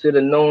signs, I should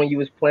have known you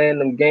was playing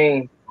them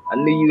games. I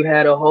knew you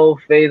had a whole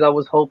phase, I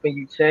was hoping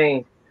you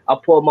changed. I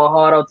poured my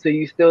heart out till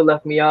you still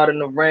left me out in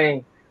the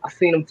rain. I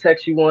seen him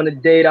text you on a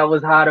date, I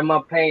was hiding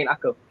my pain. I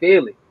could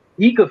feel it.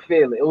 He could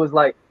feel it. It was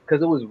like,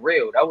 cause it was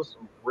real. That was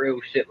some real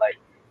shit. Like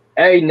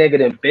every nigga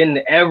done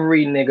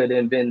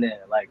been there.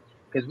 Like,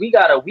 cause we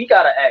gotta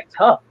act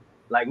tough.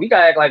 Like we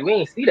gotta act like we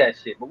ain't see that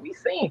shit, but we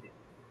seen it.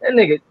 That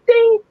nigga,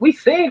 ding, we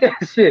seen that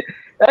shit.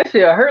 That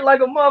shit hurt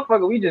like a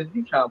motherfucker. We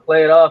trying to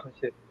play it off and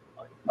shit.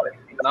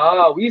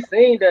 Nah, we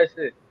seen that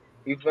shit.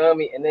 You feel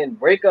me? And then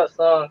breakup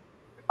song,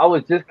 I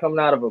was just coming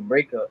out of a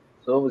breakup,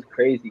 so it was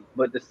crazy.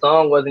 But the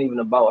song wasn't even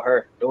about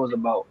her. It was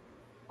about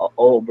an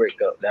old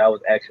breakup that I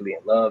was actually in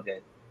love in.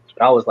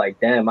 But I was like,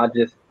 damn, I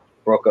just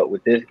broke up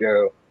with this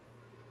girl,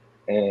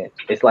 and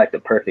it's like the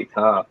perfect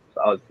time.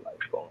 So I was like,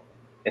 boom.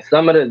 And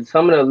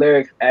some of the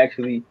lyrics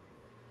actually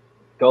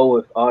go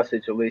with our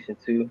situation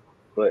too.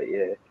 But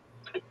yeah,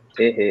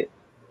 it hit.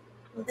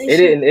 It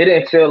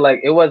didn't feel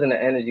like, it wasn't an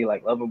energy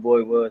like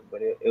Loverboy was,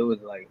 but it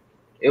was like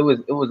it was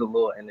a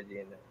little energy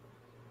in there.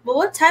 But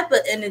what type of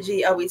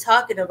energy are we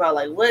talking about?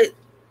 Like, what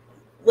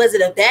was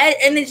it? A bad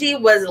energy?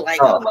 Was it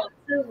like what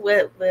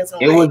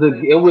was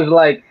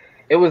it?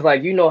 It was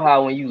like you know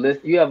how when you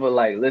listen, you ever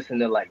like listen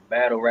to like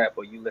battle rap,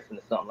 or you listen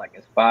to something like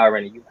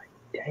inspiring, and you like,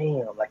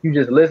 damn, like you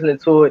just listening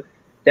to it,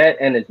 that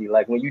energy,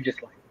 like when you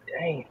just like,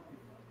 damn,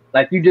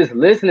 like you just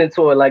listening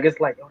to it, like it's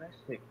like, oh, that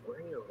shit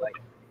real. Like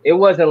it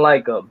wasn't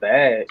like a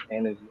bad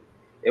energy.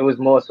 It was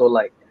more so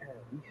like, damn,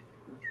 we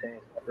saying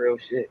some real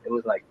shit. It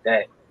was like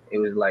that. It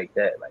was like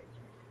that. Like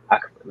I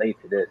could relate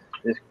to this.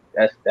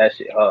 That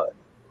shit hard.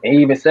 And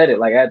he even said it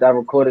like after I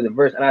recorded the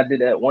verse, and I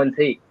did that one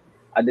take.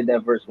 I did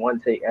that verse one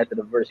take. After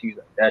the verse, he was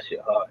like, "That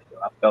shit hard." Yo.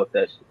 I felt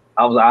that shit.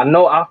 I was like, I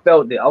know I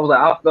felt it. I was like,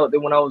 I felt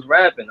it when I was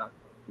rapping. I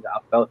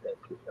felt that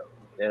shit. Yo.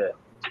 Yeah.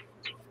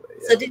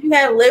 So did you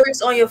have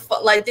lyrics on your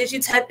like? Did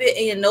you type it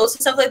in your notes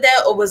and stuff like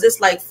that, or was this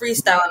like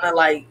freestyling or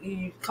like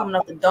you coming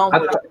up the dome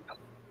with it?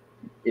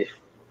 If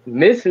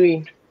Miss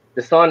Me,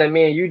 the song that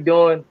me and you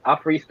doing, I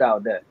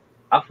freestyled that.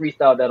 I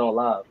freestyled that on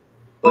live.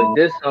 But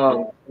this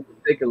song in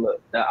particular,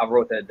 that I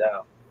wrote that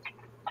down.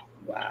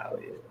 Wow.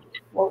 Yeah.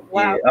 Well,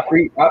 wow.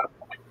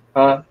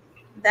 Yeah,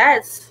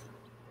 That's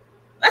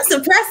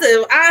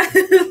impressive.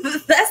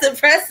 That's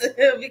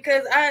impressive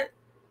because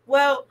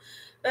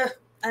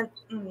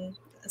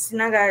see,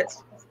 now I got,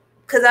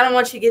 because I don't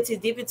want you to get too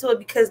deep into it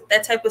because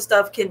that type of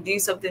stuff can do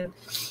something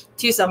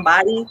to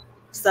somebody.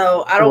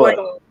 So I don't want to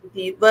go too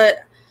deep.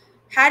 But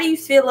how do you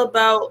feel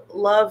about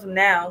love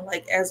now,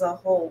 like as a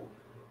whole?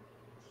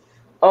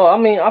 Oh, I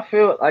mean, I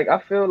feel like,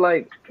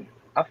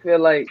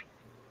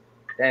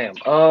 damn.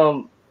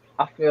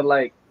 I feel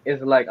like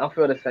it's like I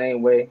feel the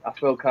same way. I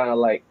feel kind of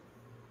like,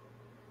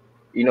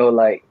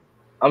 like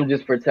I'm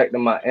just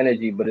protecting my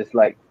energy, but it's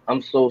like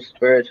I'm so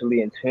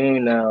spiritually in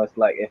tune now. It's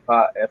like if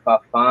I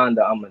find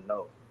that, I'm gonna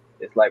know.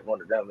 It's like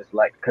one of them. It's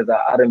like because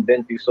I done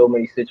been through so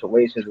many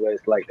situations where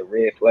it's like the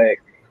red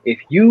flag. If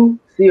you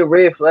see a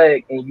red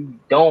flag and you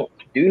don't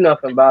do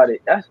nothing about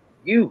it, that's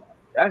you.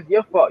 That's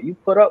your fault. You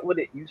put up with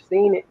it. You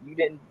seen it. You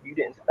didn't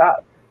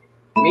stop.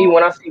 Me,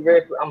 when I see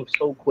red flag, I'm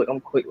so quick.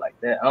 I'm quick like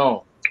that.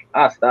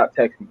 I stop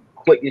texting you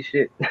quick as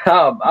shit.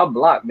 I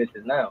block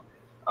bitches now.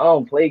 I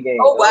don't play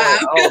games. Oh wow!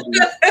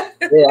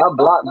 Yeah, I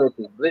block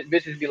bitches.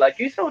 Bitches be like,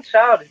 "You so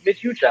childish,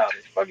 bitch. You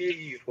childish. Fuck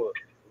you for."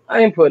 I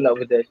ain't putting up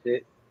with that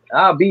shit.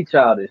 I'll be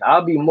childish.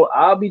 I'll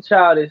be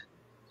childish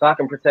so I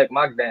can protect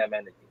my damn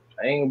energy.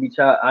 I ain't gonna be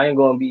child. I ain't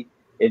gonna be.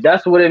 If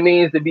that's what it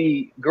means to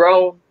be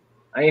grown,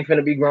 I ain't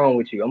finna be grown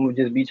with you. I'm gonna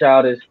just be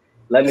childish.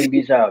 Let me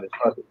be childish.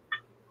 Fuck it.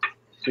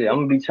 Shit, I'm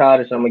gonna be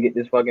childish. I'm gonna get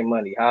this fucking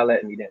money. Holla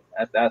at me then.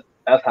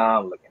 That's how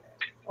I'm looking at it.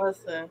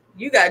 Listen,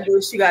 you gotta do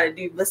what you gotta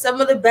do. But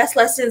some of the best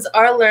lessons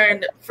are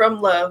learned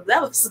from love.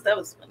 That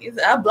was funny.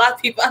 I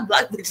block people. I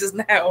block bitches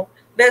now.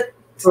 That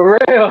for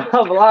real.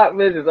 I block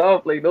bitches. I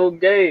don't play no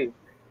games.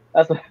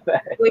 That's a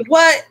fact. Like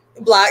what?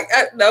 Block?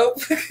 Nope.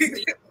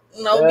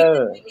 No,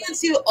 Yeah. because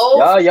too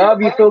old. Y'all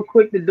be so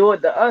quick to do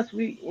it to us.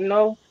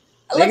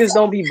 Niggas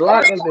don't be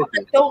blocking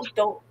bitches.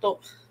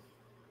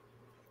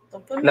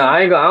 Don't put me. Nah,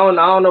 I don't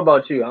know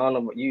about you. I don't know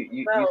about you.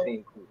 You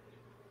seem cool,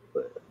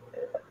 but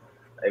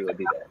I ain't gonna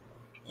do that.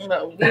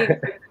 No.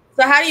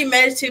 So how do you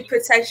manage to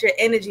protect your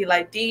energy?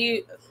 Like, do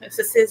you?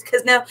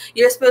 Because now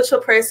you're a spiritual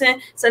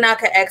person, so now I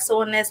can ask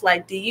on this.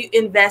 Like, do you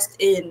invest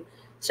in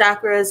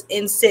chakras,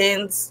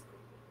 incense,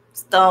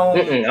 stone?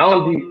 I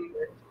don't do.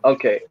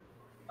 Okay,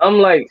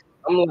 I'm not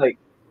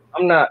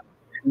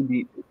too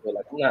deep.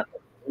 Like I'm not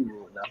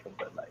nothing,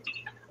 but like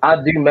I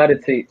do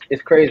meditate.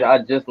 It's crazy. I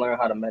just learned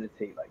how to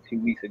meditate like 2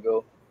 weeks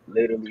ago,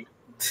 literally.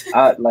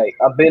 I've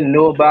been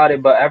new about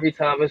it, but every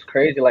time it's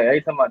crazy. Like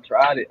every time I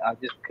tried it, I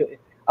just couldn't.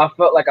 I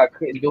felt like I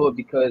couldn't do it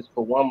because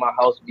for one, my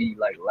house be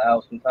like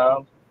loud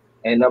sometimes,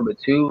 and number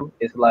two,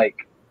 it's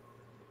like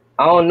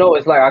I don't know.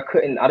 It's like I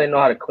didn't know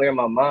how to clear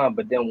my mind.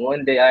 But then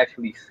one day I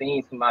actually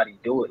seen somebody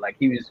do it. Like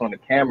he was just on the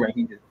camera and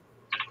he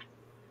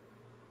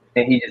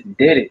just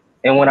did it.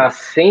 And when I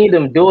seen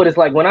them do it, it's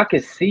like when I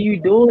could see you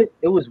do it,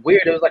 it was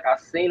weird. It was like I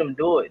seen them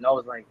do it, and I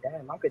was like,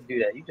 damn, I could do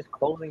that. You just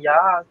closing your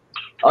eyes.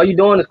 All you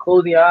doing is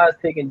closing your eyes,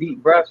 taking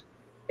deep breaths,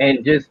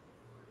 and just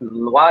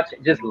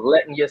watching, just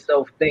letting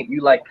yourself think.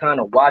 You like kind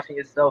of watching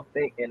yourself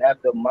think, and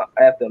after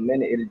a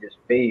minute, it'll just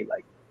fade.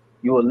 Like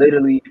you will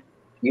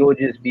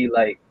just be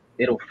like,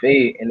 it'll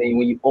fade, and then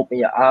when you open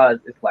your eyes,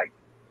 it's like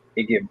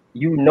when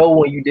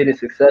you did it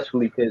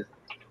successfully because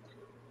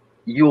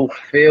you'll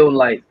feel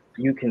like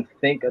you can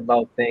think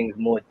about things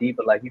more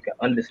deeper, like you can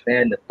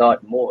understand the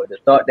thought more. The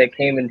thought that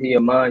came into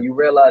your mind, you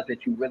realize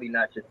that you're really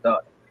not your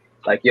thought.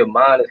 Like your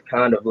mind is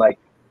kind of like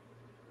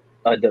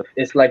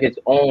it's like its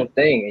own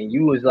thing, and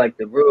you is like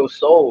the real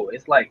soul.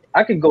 It's like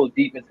I could go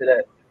deep into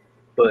that,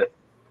 but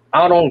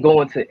I don't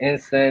go into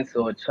incense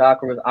or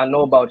chakras. I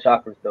know about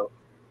chakras though,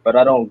 but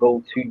I don't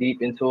go too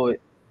deep into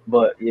it.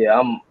 But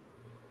yeah,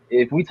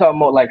 if we talk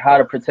about like how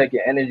to protect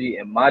your energy,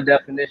 in my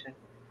definition,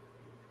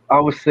 I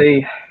would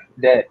say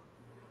that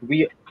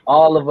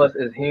all of us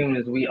as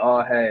humans, we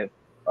all have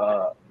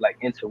like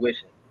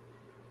intuition,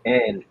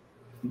 and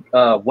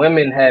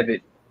women have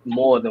it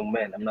more than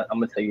men. I'm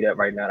gonna tell you that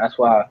right now. That's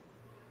why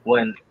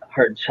when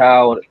her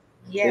child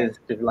is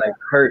like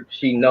hurt,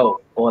 she know,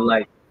 or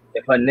like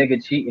if her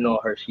nigga cheating on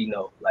her, she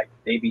know. Like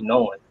they be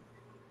knowing,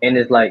 and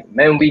it's like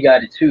men, we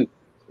got it too.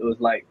 It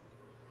was like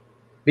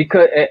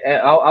because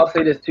and I'll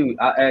say this too.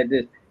 I add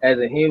this: as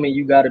a human,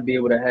 you got to be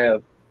able to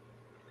have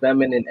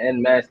feminine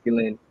and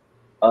masculine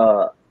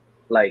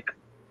like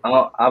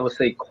I would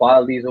say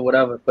qualities or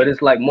whatever, but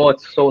it's like more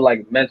so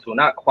like mental,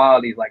 not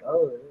qualities like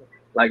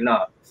like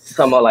nah. It's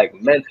talking about like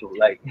mental,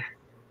 like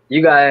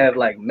you gotta have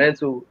like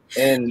mental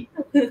and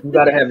you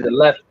gotta have the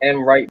left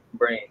and right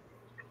brain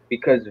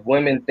because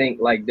women think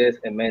like this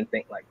and men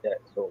think like that.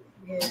 So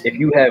If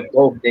you have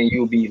both, then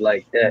you'll be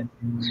like that.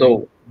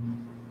 So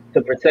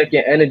to protect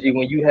your energy,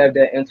 when you have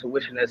that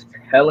intuition that's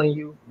telling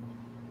you,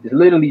 it's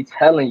literally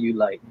telling you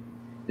like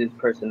this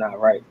person not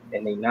right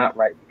and they not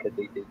right because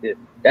they did this.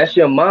 That's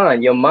your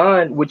mind. Your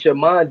mind, what your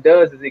mind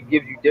does is it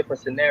gives you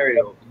different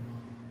scenarios.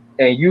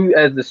 And you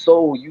as the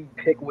soul, you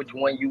pick which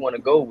one you want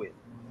to go with.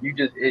 You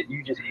just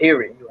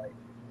hear it. You're like,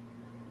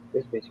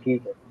 this bitch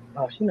geeking.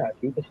 Oh, she not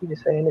geeking. She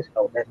just saying this.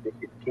 Oh, that bitch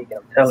is geeking.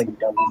 I'm telling you,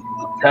 dummy.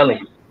 I'm telling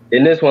you.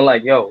 Then this one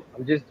like, yo,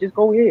 I'm just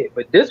go ahead.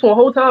 But this one,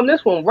 whole time,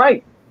 this one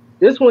right.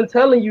 This one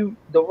telling you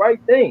the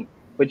right thing.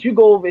 But you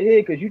go over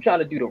here because you trying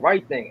to do the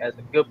right thing as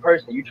a good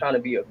person. You trying to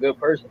be a good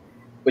person.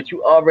 But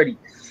you already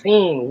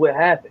seen what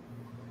happened.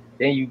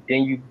 Then you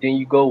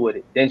go with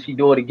it. Then she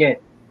do it again.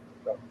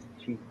 Bro,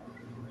 she's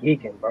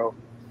geeking, bro.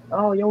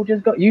 Oh, yo,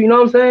 just go. You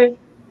know what I'm saying?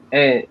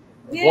 And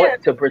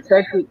to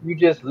protect it, you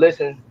just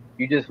listen.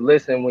 You just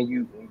listen when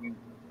you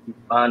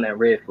find that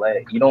red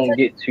flag. You don't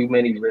get too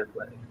many red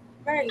flags.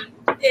 Right.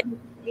 And,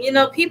 you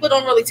know, people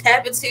don't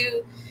tap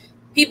into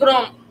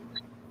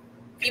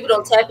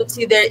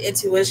their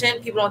intuition.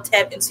 People don't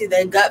tap into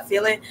their gut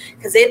feeling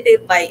because they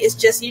think like it's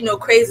just, you know,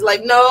 crazy.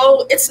 Like,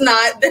 no, it's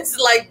not. This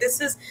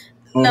is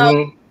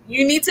no.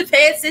 You need to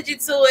pay attention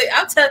to it.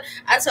 I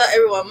tell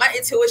everyone, my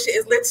intuition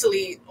is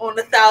literally on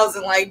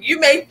 1,000. Like, you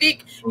may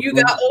think you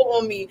got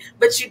over me,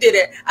 but you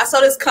didn't. I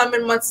saw this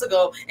coming months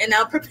ago, and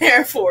now I'm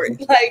preparing for it.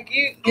 Like,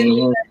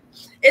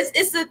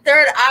 it's the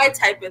third eye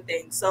type of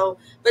thing. So,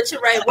 but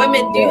you're right.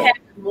 Women do have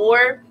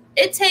more.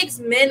 It takes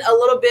men a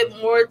little bit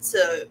more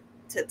to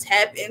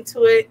tap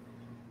into it.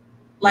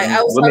 Like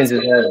I was talking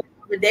to him the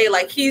other day,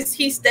 like he's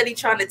steady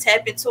trying to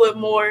tap into it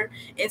more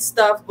and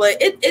stuff, but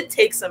it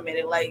takes a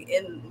minute. Like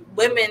in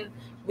women,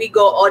 we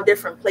go all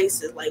different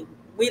places. Like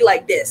we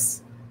like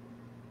this.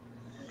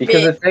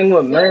 Because the thing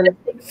with men,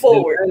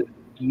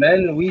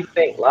 we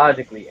think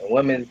logically and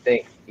women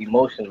think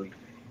emotionally.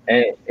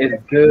 And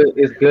it's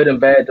good and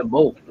bad to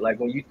both. Like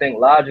when you think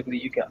logically,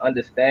 you can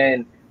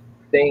understand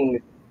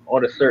things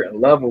on a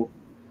certain level,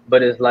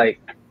 but it's like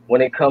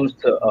when it comes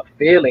to a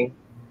feeling,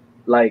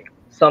 like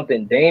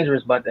something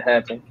dangerous about to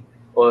happen,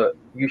 or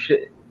you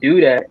shouldn't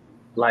do that.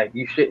 Like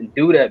you shouldn't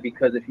do that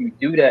because if you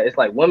do that, it's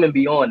like women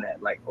be on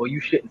that. Like, or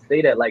you shouldn't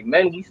say that. Like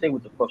men, we say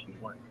what the fuck we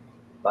want.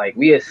 Like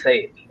we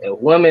say it, and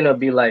women will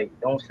be like,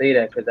 don't say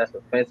that because that's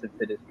offensive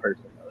to this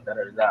person.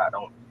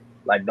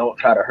 Don't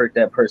try to hurt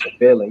that person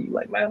feeling. You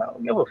like, man, I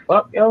don't give a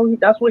fuck, yo.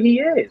 That's what he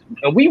is,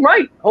 and we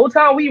right. Whole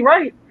time we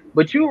right.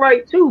 But you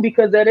right too,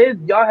 because that is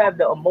y'all have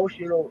that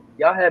emotional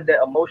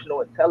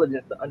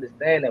intelligence to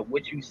understand that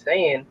what you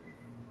saying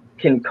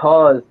can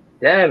cause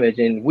damage.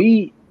 And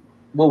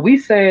what we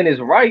saying is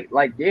right.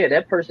 Like, yeah,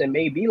 that person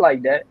may be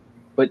like that,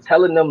 but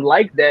telling them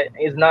like that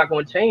is not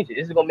going to change it.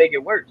 It's going to make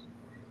it worse.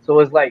 So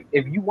it's like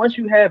once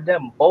you have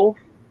them both,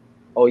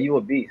 oh, you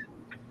a beast.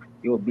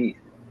 You a beast.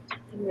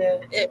 Yeah,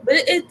 but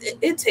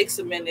it takes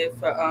a minute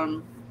for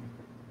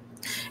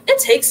it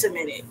takes a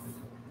minute.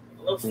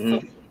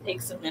 It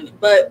takes a minute,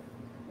 but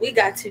we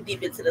got too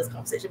deep into this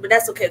conversation, but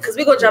that's okay because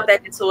we're gonna jump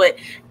back into it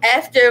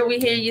after we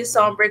hear your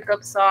song,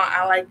 breakup song.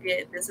 I like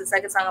it. This is the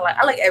second song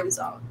I like every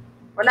song.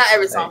 Well, not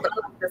every song, but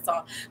I like this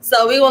song.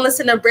 So we gonna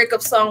listen to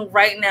breakup song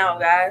right now,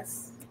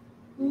 guys.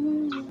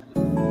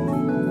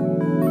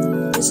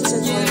 This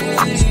is a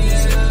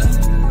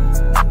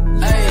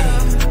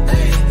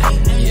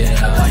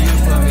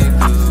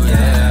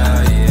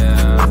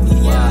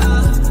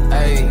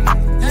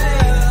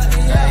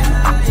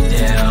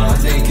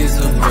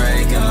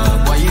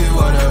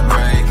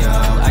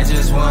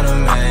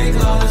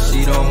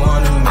She don't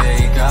wanna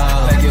make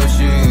up. Pack your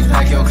shoes,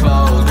 pack your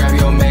clothes, grab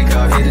your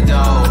makeup, hit the door.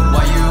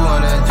 Why you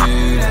wanna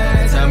do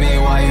that? Tell me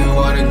why you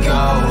wanna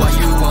go. Why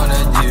you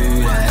wanna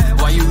do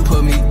that? Why you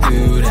put me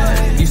through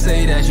that? You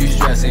say that you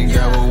stressing,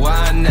 girl, but why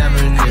I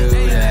never knew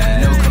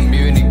that? No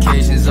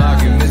communications,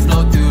 arguments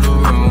blow through the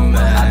room,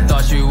 man. I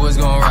thought you was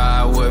gonna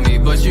ride with me,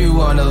 but you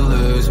wanna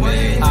lose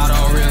me. I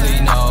don't really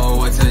know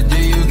what to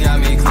do, you got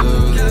me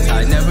clueless.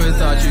 I never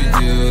thought you'd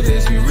do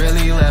this, you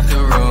really left the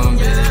room,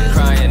 bitch.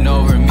 Crying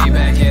over me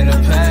back in the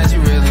past,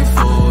 you really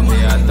fooled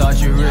me. I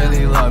thought you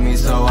really loved me,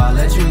 so I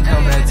let you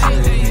come back to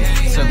me.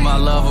 Took my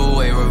love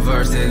away,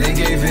 reversed it, and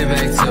gave it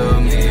back to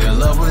me. Your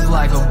love was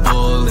like a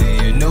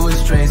bully, you knew its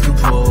strings could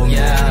pull me.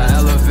 Yeah,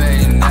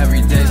 elevating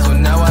every day, so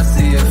now I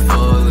see it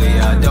fully.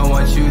 I don't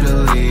want you to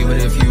leave, but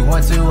if you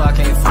want to, I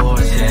can't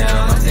force it.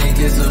 Damn, I think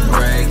it's a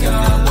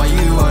breakup. Why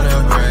you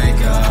wanna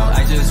break up?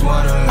 I just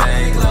wanna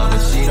make love,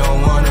 but she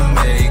don't wanna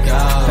make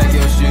up. Pack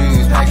your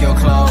shoes, pack your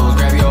clothes,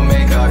 grab your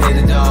makeup, hit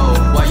the door.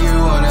 Why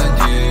you wanna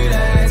do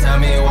that? Tell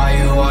me why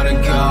you wanna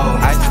go.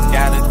 I just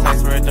got a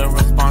text with the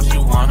response,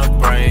 you wanna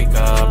break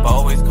up.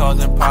 Always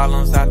causing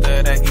problems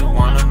after that, you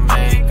wanna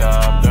make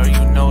up. Girl,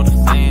 you know the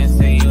saying,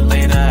 see you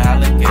later,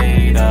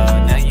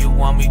 alligator. Now you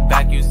want me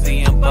back, you see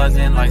him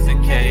buzzing like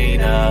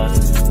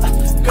cicadas.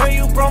 Girl,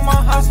 you broke my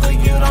heart, so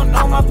you don't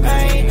know my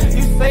pain.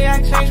 You say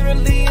I changed,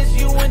 really it's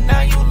you, and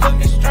now you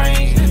looking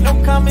strange. No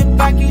coming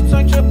back, you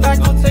turned your back,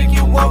 gon' take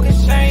you walking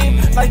shame.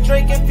 Like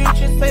Drake and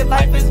Future say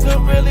life is good,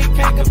 really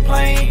can't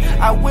complain.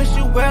 I wish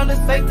you well, it's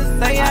safe to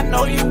say, I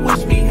know you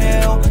wish me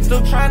hell.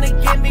 Still trying to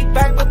get me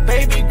back, but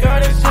baby girl,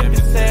 that ship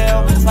is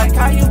hell. Like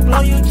how you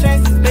blow your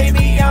chances,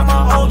 baby, I'm a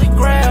holy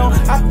grail.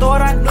 I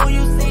thought I knew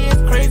you, see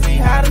it's crazy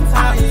how the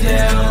time is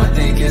hell. I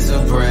think it's a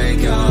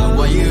breakup.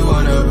 What you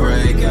wanna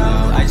break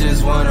up? I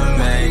just wanna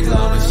make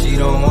love, but she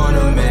don't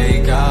wanna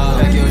make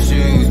up. Pack your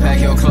shoes, pack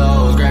your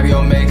clothes, grab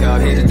your makeup,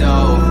 hit the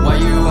door. Why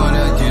you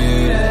wanna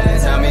do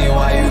that? Tell me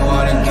why you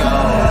wanna go.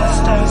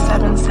 Star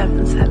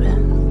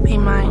 777, be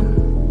mine.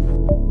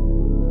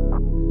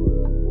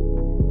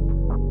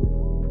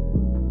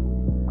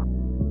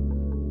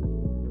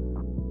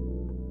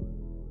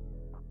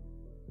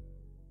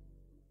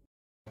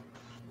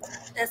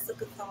 That's a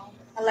good song.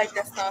 I like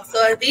that song. So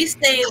are these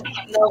things?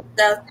 No,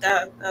 that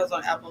was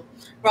on album.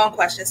 Wrong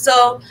question.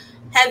 So,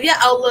 have your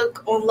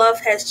outlook on love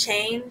has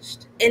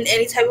changed in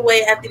any type of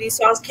way after these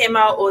songs came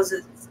out, or is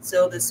it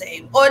still the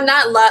same? Or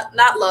not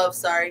love.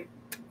 Sorry,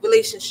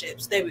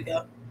 relationships. There we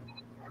go.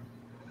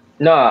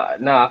 No,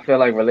 I feel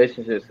like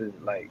relationships is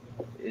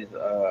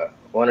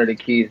one of the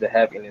keys to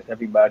happiness.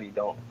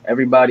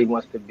 Everybody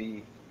wants to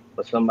be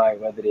with somebody,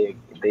 whether they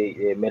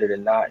admit it or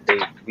not.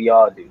 We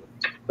all do.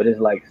 But it's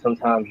like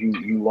sometimes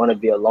you want to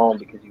be alone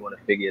because you want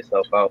to figure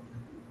yourself out.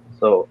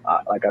 So,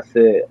 like I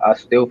said, I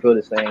still feel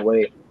the same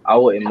way. I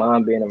wouldn't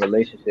mind being in a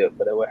relationship,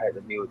 but it would have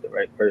to be with the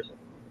right person.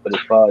 But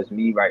as far as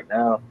me right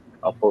now,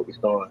 I'm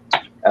focused on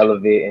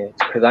elevating.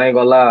 Because I ain't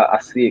gonna lie, I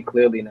see it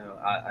clearly now.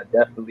 I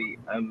definitely,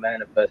 I'm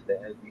manifesting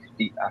as we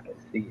speak. I can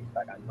see it.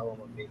 Like I know I'm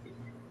gonna make it.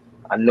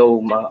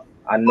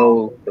 I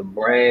know the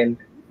brand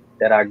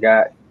that I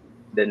got,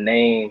 the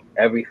name,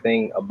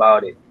 everything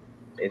about it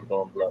is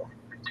gonna blow.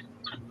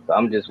 So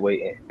I'm just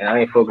waiting, and I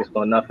ain't focused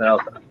on nothing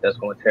else that's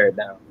gonna tear it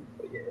down.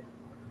 But yeah.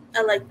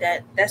 I like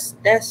that. That's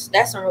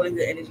some really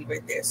good energy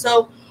right there.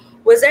 So,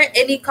 was there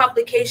any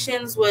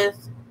complications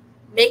with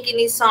making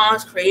these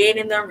songs,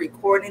 creating them,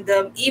 recording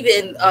them,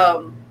 even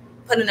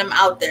putting them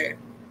out there?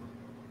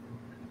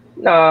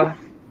 Nah,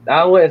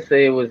 I wouldn't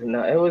say it was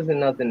not. It wasn't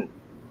nothing.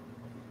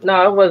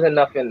 No, it wasn't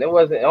nothing. It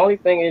wasn't. The only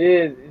thing it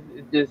is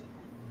just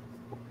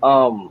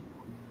um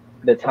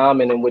the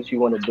timing in which you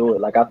want to do it.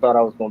 Like I thought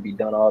I was gonna be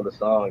done all the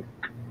songs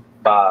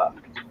by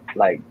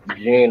like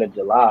June or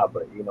July,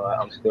 but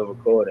I'm still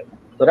recording.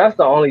 So that's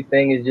the only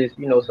thing is just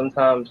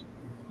sometimes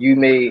you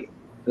may,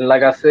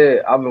 like I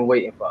said, I've been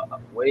waiting for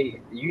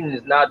wait. You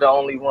is not the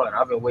only one.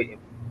 I've been waiting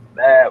for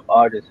bad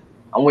artists.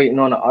 I'm waiting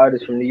on an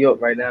artist from New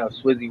York right now,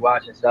 Swizzy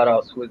watching. Shout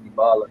out Swizzy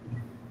Baller.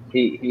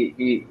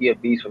 He a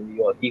beast from New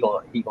York. He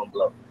gonna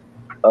blow.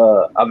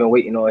 I've been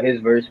waiting on his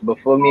verse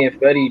before me and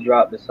Fetty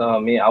dropped the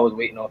song. I was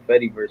waiting on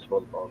Fetty verse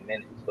for a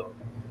minute. So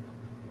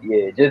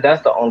yeah, just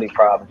that's the only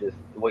problem. Just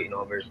waiting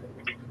on verse.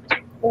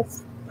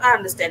 I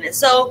understand it.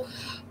 So,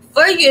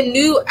 for your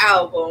new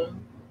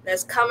album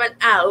that's coming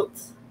out,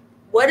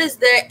 is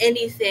there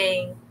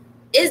anything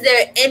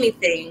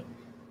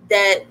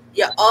that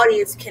your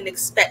audience can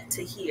expect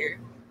to hear?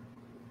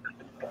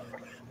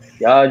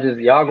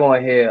 Y'all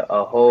gonna hear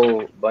a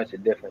whole bunch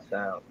of different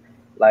sounds.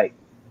 Like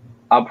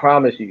I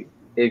promise you,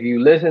 if you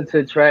listen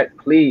to track,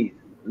 please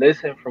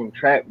listen from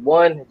track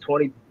 1 to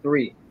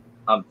 23.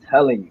 I'm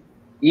telling you,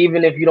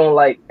 even if you don't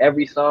like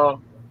every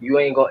song, you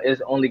ain't gonna.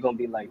 It's only gonna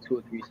be like 2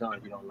 or 3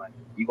 songs you don't like.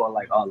 You gonna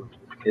like all of it.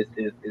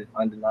 It's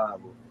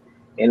undeniable.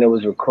 And it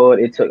was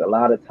recorded. It took a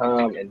lot of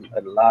time and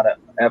a lot of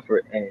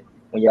effort. And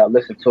when y'all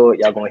listen to it,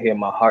 y'all gonna hear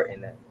my heart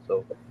in that.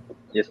 So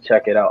just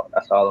check it out.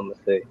 That's all I'm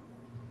gonna say.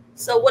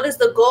 So, what is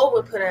the goal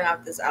with putting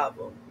out this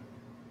album?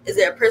 Is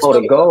there a Oh,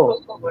 personal the goal.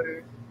 goal?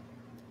 Or...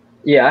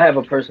 Yeah, I have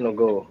a personal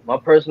goal. My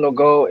personal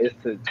goal is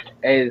to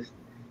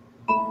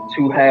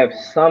have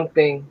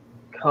something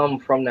come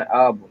from the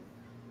album.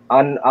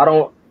 I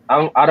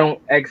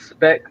don't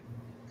expect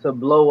to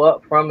blow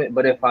up from it,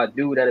 but if I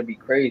do, that'd be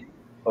crazy.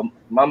 But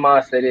my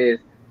mindset is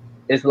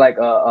it's like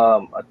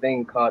a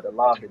thing called the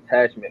law of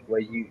detachment, where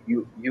you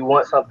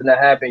want something to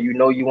happen, you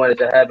want it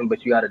to happen,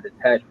 but you got to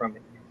detach from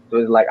it. So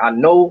it's like I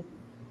know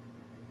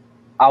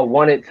I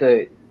want it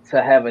to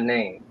have a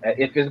name.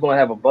 If it's gonna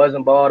have a buzz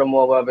in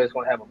Baltimore, whether it's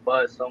gonna have a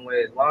buzz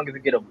somewhere, as long as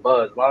it get a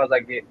buzz, as long as I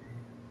get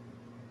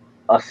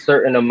a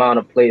certain amount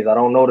of plays. I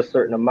don't know the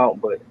certain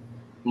amount, but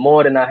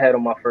more than I had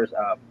on my first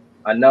album,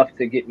 enough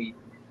to get me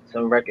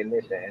some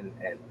recognition,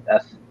 and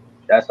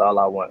that's all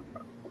I want.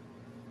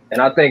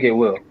 And I think it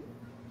will,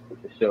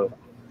 for sure.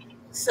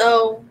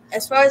 So,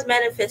 as far as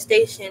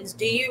manifestations,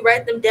 do you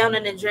write them down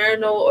in a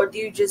journal, or do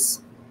you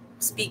just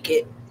speak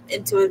it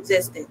into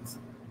existence?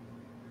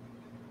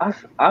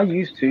 I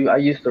used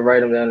to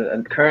write them down,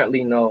 and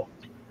currently no.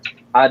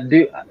 I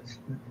do.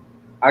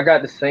 I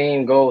got the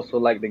same goals, so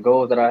like the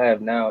goals that I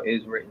have now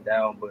is written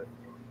down, but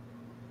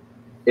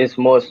it's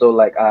more so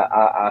like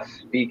I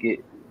speak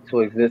it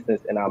to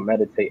existence and I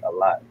meditate a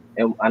lot.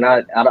 And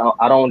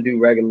I don't do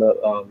regular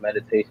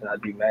meditation. I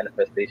do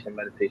manifestation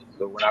meditation.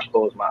 So when I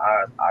close my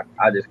eyes,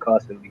 I just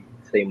constantly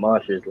say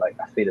mantras. Like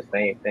I say the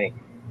same thing.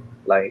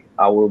 Like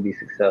I will be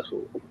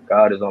successful.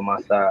 God is on my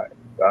side.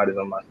 God is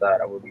on my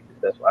side. I will be successful.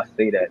 That's why I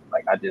say that.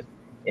 Like I just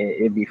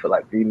it'd be for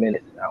like 3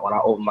 minutes. Now, when I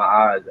open my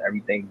eyes,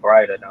 everything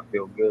brighter and I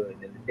feel good,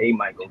 and then the day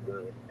might go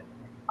good. And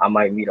I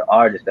might meet an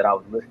artist that I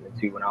was listening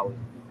to when I was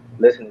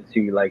listening to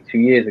you like 2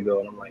 years ago,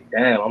 and I'm like,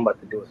 damn, I'm about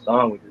to do a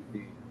song with this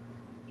dude.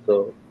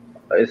 So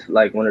it's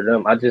like one of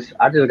them. I just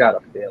got a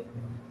feeling.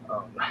 I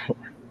don't know.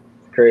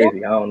 It's Yeah,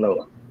 crazy. I don't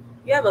know.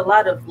 you have a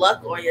lot of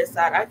luck on your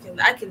side.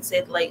 I can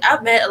say like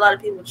I've met a lot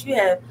of people, but you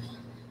have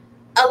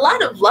a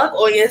lot of luck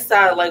on your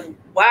side. Like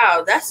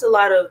wow, that's a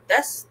lot of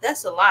that's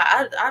a lot.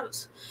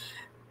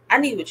 I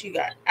need what you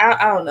got.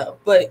 I don't know,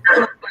 but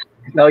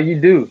No, you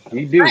do.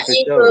 You do for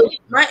sure.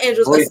 my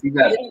angels are Voice, you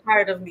got it.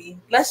 tired of me.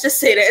 Let's just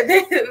say that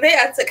they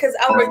are because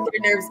I work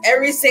their nerves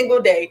every single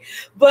day.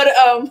 But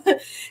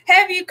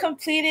have you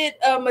completed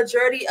a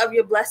majority of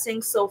your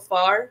blessings so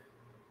far?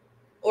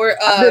 Or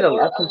I did a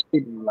lot. I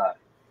completed a lot.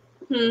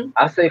 hmm?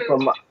 I say for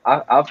my,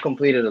 I've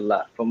completed a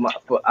lot for my.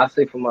 I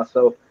say for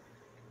myself.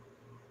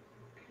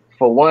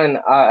 For one,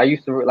 I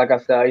used to like I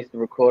said, I used to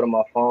record on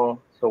my phone.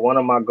 So one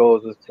of my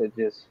goals was to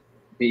just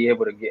be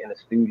able to get in a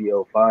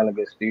studio, find a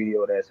good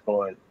studio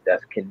that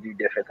can do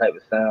different type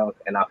of sounds,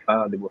 and I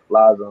found it with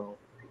Fly Zone,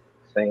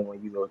 same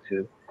one you go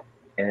to,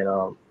 and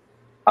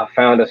I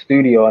found a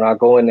studio and I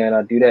go in there and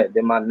I do that.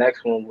 Then my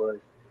next one was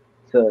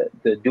to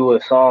do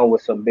a song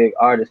with some big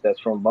artists that's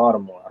from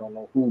Baltimore. I don't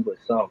know who, but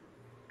some,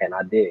 and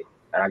I did.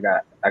 And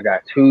I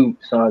got two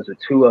songs with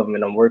two of them,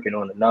 and I'm working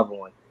on another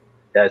one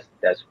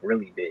that's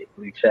really big,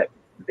 blue check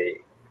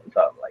big. I'm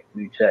talking like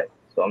blue check.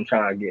 So I'm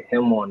trying to get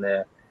him on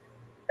there,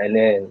 and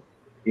then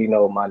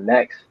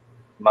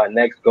my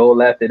next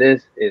goal after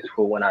this is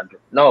for when I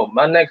no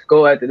my next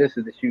goal after this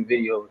is to shoot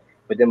videos.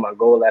 But then my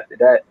goal after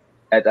that,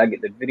 after I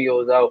get the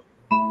videos out,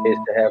 is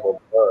to have a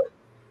buzz.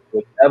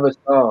 Whichever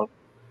song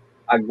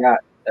I got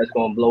that's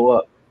gonna blow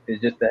up is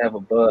just to have a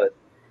buzz.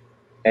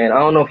 And I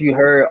don't know if you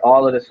heard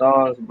all of the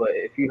songs, but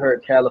if you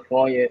heard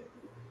California,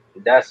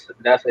 that's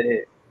a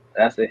hit.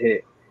 That's a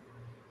hit.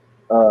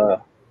 Uh,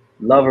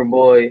 Lover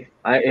Boy,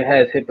 it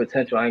has hit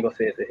potential. I ain't gonna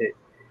say it's a hit,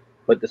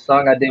 but the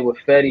song I did with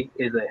Fetty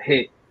is a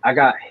hit. I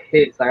got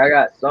hits. Like I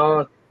got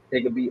songs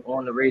that could be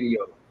on the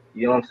radio.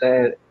 You know what I'm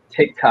saying?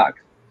 TikTok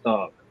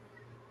songs.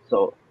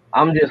 So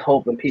I'm just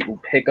hoping people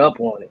pick up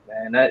on it,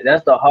 man.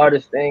 That's the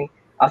hardest thing.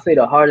 I say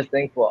the hardest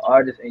thing for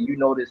artists, and you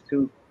know this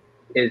too,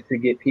 is to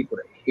get people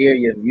to hear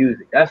your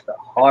music. That's the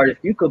hardest.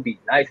 You could be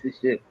nice as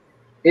shit.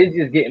 It's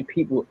just getting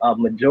people, a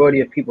majority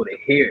of people to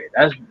hear it.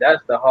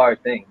 That's the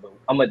hard thing. But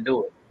I'm gonna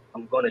do it.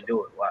 I'm gonna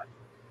do it. Why? I'm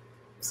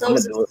So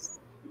gonna do it.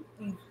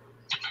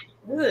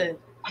 good.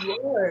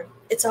 Lord.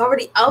 It's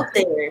already out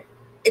there.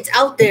 It's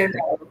out there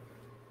now.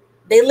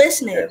 They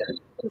listening.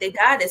 They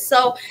got it.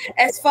 So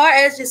as far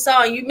as your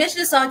song, you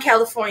mentioned the song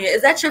California.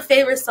 Is that your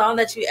favorite song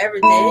that you ever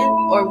did?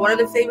 Or one of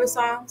the favorite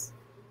songs?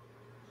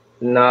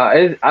 Nah,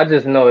 I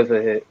just know it's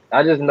a hit.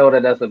 I just know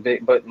that that's a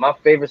big. But my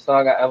favorite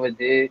song I ever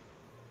did,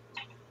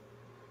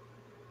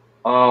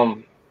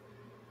 um,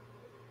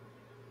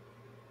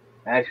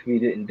 actually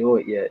didn't do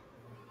it yet.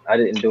 I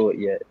didn't do it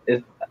yet.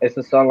 It's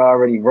a song I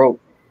already wrote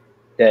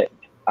that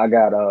I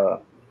got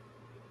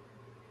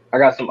I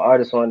got some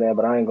artists on there,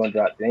 but I ain't gonna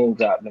drop. They ain't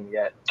dropped them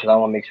yet because I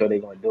want to make sure they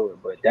gonna do it.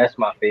 But that's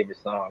my favorite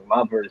song.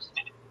 My verse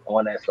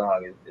on that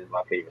song is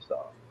my favorite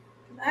song.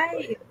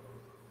 Nice.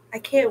 I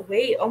can't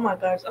wait. Oh my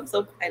gosh, I'm so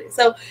excited.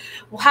 So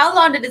how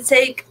long did it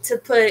take to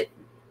put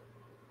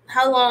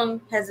how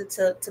long has it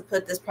to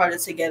put this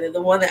project together?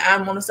 The one that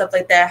I'm on and stuff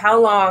like that.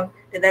 How long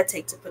did that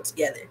take to put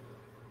together?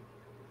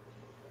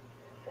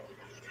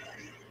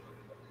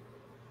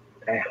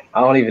 Damn, I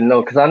don't even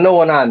know because I know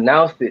when I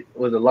announced it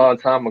was a long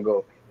time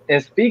ago.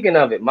 And speaking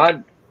of it,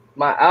 my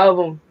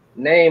album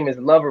name is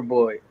Lover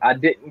Boy. I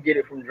didn't get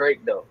it from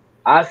Drake though.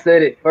 I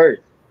said it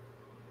first.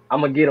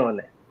 I'm gonna get on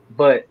that,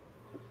 but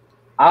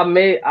I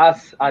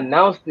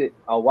announced it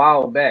a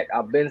while back.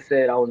 I've been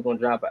said I was gonna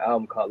drop an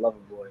album called Lover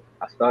Boy.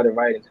 I started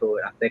writing to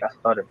it. I think I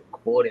started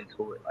recording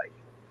to it like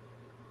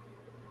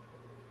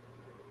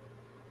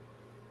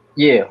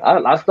yeah.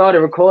 I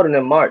started recording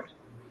in March.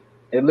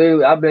 It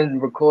literally I've been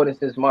recording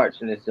since March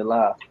and it's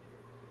July.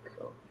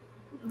 So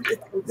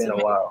it's been a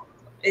while.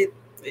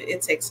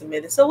 It takes a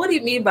minute. So what do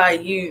you mean by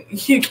you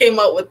came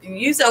up with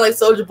you sound like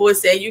Soldier Boy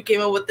saying you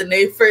came up with the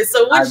name first.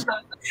 So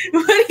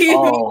what do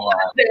you mean Oh by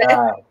my that?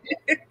 god.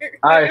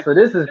 All right, so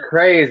this is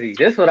crazy.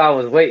 This is what I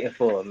was waiting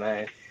for,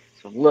 man.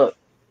 So look.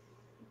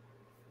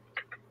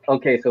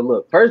 Okay, so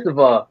look. First of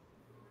all,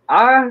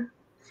 I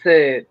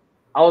said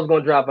I was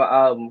gonna drop an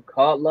album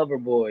called Lover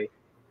Boy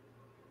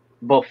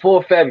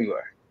before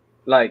February.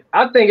 Like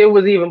I think it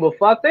was even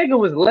before. I think it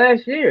was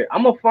last year.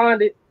 I'm gonna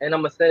find it and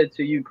I'm gonna send it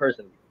to you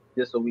personally,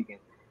 just so we can.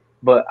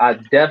 But I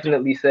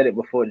definitely said it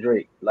before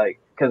Drake, like,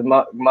 cause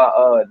my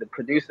the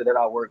producer that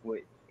I work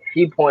with,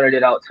 he pointed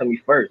it out to me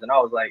first, and I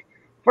was like,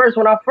 first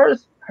when I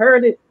first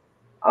heard it,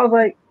 I was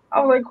like,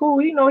 cool.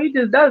 He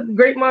just does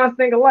great minds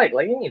think alike.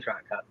 Like he ain't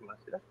trying to copy my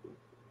shit. That's cool.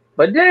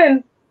 But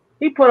then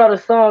he put out a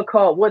song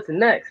called What's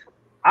Next.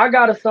 I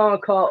got a song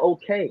called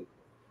Okay.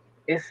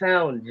 It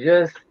sounds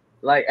just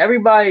like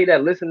everybody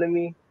that listened to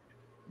me,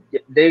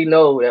 they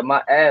know that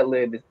my ad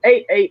lib is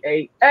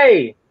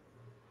A.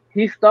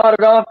 He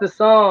started off the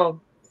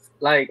song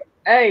like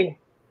A,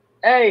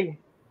 and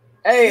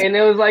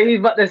it was like he's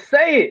about to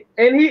say it,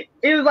 and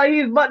it was like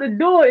he's about to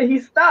do it, and he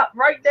stopped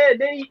right there.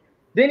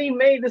 Then he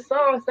made the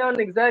song sound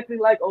exactly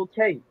like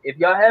okay. If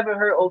y'all haven't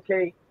heard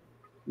okay,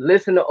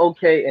 listen to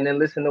okay, and then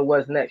listen to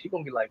what's next. You're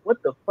gonna be like,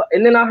 what the fuck?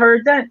 And then I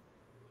heard that,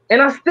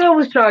 and I still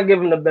was trying to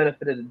give him the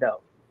benefit of the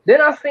doubt.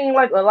 Then I seen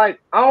like I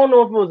don't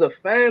know if it was a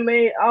fan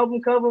made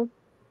album cover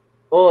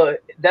or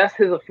that's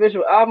his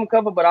official album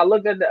cover, but I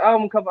looked at the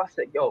album cover. I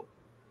said, yo,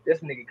 this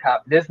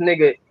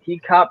nigga, he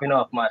copying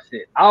off my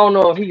shit. I don't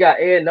know if he got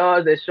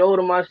A&Rs that showed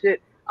him my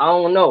shit. I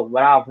don't know,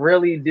 but I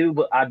really do.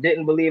 But I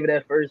didn't believe it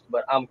at first,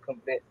 but I'm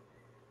convinced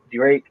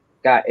Drake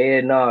got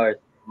A&Rs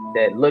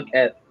that look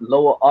at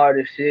lower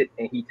artist shit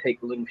and he take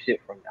little shit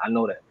from it. I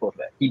know that for a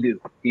fact. He do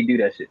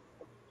that shit.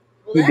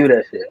 Well, He do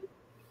that shit.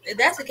 If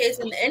that's the case,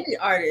 then any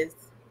artist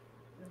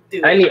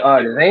do. Any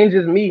artist. It ain't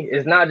just me.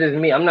 It's not just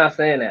me. I'm not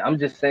saying that. I'm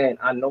just saying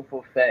I know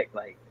for a fact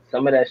like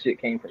some of that shit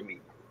came from me.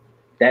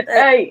 That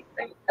hey,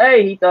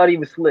 he thought he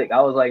was slick.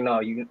 I was like,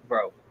 no,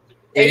 bro.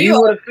 If you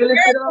would have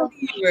finished it off,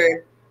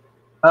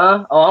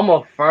 huh? Oh, I'm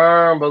a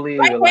firm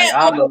believer. Like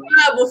I'm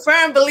a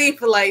firm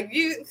believer. Like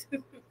you.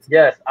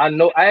 Yes, I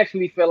know. I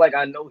actually feel like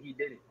I know he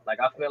did it. Like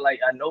I feel like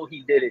I know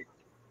he did it.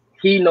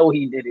 He know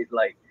he did it.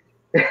 Like,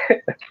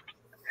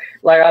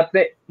 like I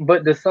think.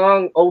 But the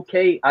song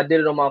 "Okay," I did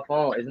it on my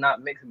phone. It's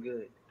not mixed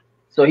good,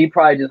 so he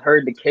probably just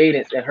heard the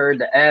cadence and heard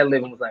the ad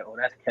lib and was like, "Oh,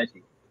 that's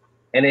catchy."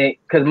 And then,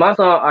 cause my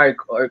song, all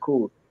right,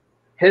 cool.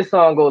 His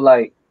song go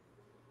like,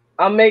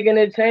 "I'm making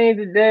a change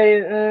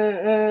today,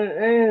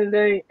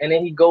 today," and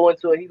then he go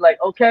into it. He like,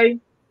 "Okay,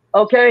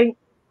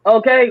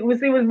 we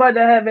see what's about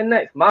to happen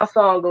next." My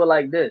song go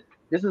like this.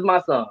 This is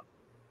my song.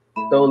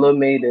 Stole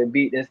me the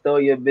beat and stole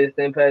your bitch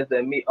and passed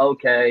at me.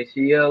 Okay,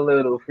 she a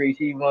little free.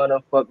 She wanna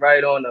fuck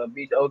right on the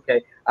beach.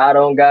 Okay, I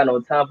don't got no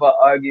time for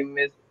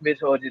arguments. Bitch,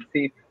 hold your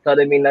teeth. Talk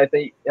to me nice.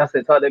 I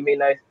said, talk to me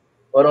nice.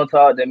 Or don't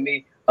talk to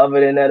me.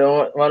 Other than that,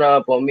 don't run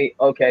up on me.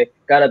 Okay,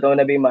 gotta throw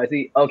that be my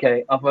seat.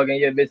 Okay, I'm fucking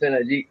your bitch in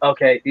a G.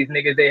 Okay, these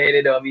niggas they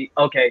hated on me.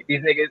 Okay,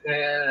 these niggas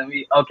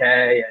me.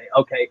 Okay.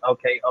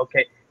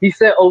 He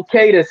said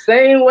okay the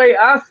same way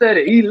I said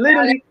it. He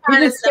literally he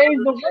just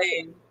changed the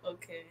way.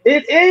 Okay.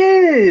 It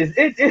is.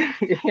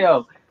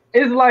 Yo.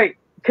 It's like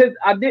because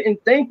I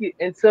didn't think it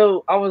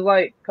until I was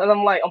like, because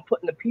I'm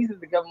putting the pieces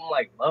together. I'm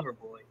like, Lover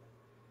Boy.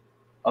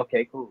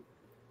 Okay, cool.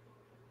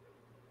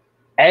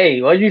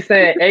 Hey, what you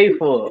saying A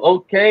for?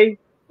 Okay.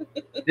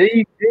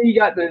 Then you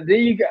got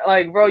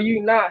like, bro,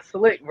 you not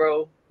slick,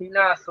 bro. He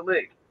not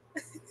slick.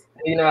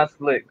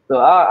 So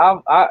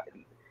I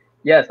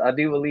yes, I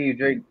do believe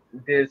Drake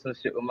did some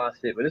shit with my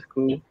shit, but it's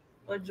cool.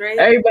 Well, Drake.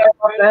 Everybody in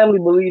my family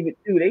believe it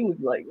too. They was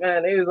like,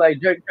 man, they was like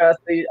Drake trying to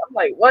say. I'm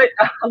like, what?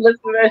 I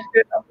listen to that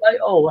shit. I'm like,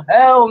 oh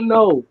hell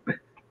no,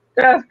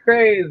 that's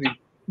crazy.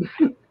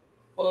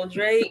 Well,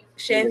 Drake,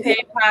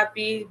 Champagne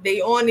Poppy,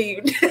 they on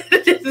you.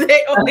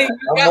 They on you.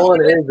 I'm on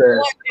his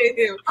ass.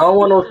 I don't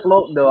want no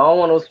smoke though. I don't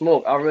want no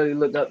smoke. I really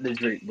looked up to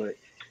Drake, but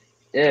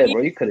yeah,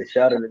 bro, you could have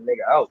shouted the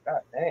nigga out.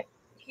 God dang.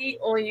 He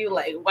on you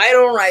like white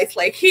on rice.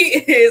 Like he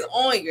is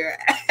on your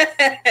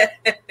ass.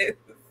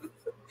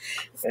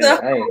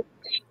 So,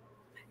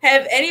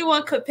 have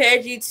anyone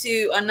compared you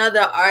to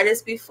another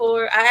artist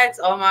before? I asked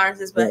all my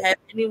artists, but have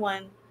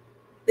anyone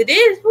that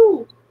did?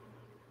 Who?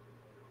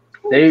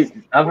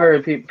 I've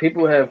heard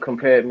people have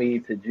compared me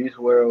to Juice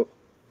WRLD.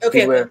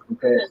 Okay.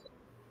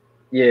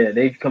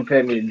 They've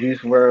compared me to Juice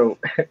WRLD.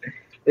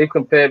 They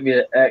compared me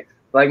to X.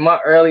 Like my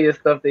earlier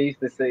stuff, they used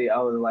to say I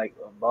was like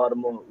a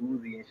Baltimore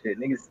Uzi and shit.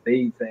 Niggas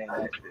stayed saying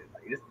that shit.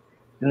 Like this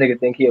nigga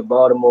think he a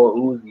Baltimore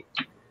Uzi.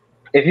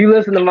 If you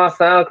listen to my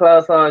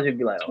SoundCloud songs, you'd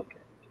be like, okay.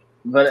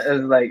 But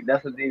it's like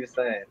that's what they were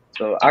saying.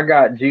 So I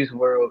got Juice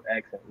WRLD,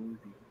 X, and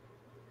Uzi.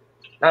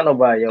 Not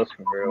nobody else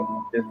for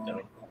real. Just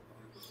them.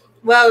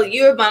 Well,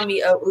 you remind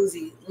me of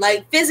Uzi,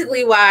 like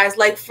physically wise,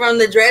 like from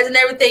the dreads and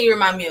everything. You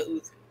remind me of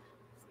Uzi.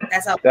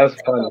 That's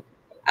funny.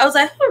 I was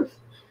like,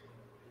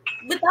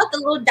 without the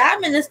little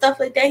diamond and stuff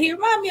like that, he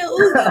remind me of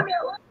Uzi.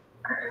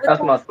 That's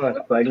my son.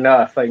 It's like,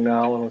 nah,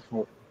 I want to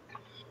smoke.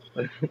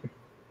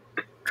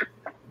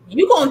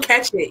 You gonna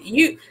catch it.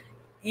 You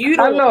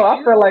don't. I know.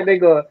 I feel like they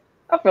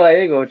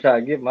go try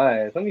to get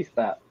my ass. Let me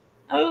stop.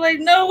 I was like,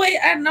 no way,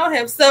 I know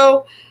him.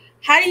 So,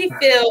 how do you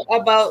feel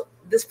about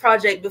this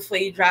project before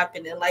you drop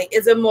it? Like,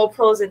 is it more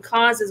pros and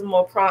cons? Is it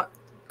more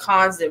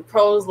cons than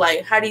pros?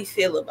 Like, how do you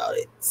feel about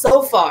it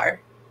so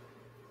far?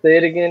 Say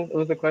it again. What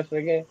was the question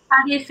again?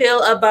 How do you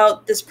feel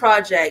about this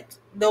project?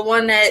 The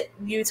one that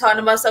you talking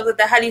about, stuff like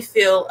that. How do you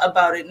feel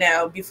about it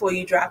now before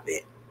you drop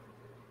it?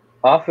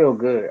 I feel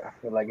good. I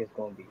feel like it's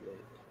gonna be good.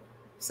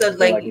 So,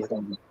 like it's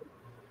gonna be good.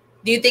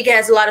 Do you think it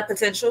has a lot of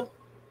potential?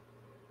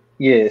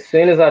 Yeah. As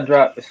soon as I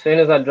drop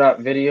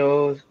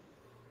videos,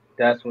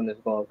 that's when it's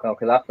gonna come.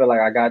 Cause I feel like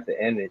I got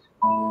the image.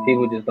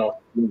 People just don't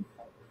see.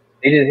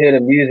 They just hear the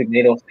music.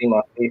 They don't see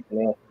my face and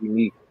they don't see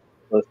me.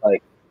 So it's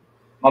like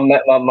I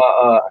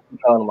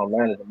keep calling him my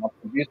manager. My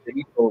producer,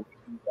 he told me,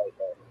 he was like,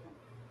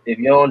 if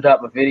you don't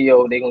drop a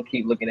video, they gonna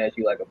keep looking at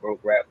you like a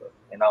broke rapper.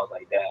 And I was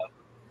like, damn,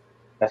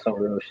 that's some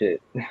real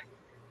shit.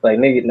 Like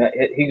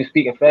nigga, he was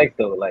speaking facts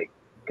though. Like,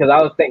 cause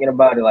I was thinking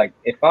about it. Like,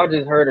 if I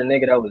just heard a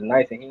nigga that was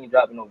nice and he ain't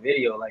dropping no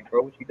video, like,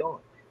 bro, what you doing?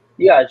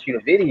 You gotta shoot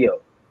a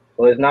video,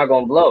 or it's not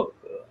gonna blow.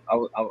 So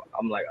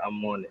I'm like,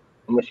 I'm on it.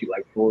 I'm gonna shoot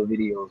like 4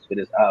 videos for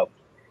this album,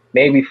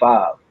 maybe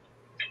 5.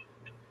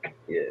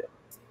 Yeah.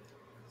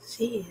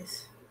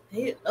 Jeez.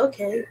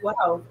 Okay.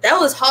 Wow. That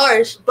was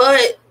harsh,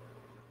 but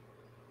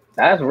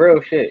That's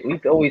real shit. We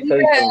always tell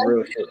you yeah, some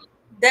real shit.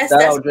 that's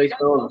Shout out Dre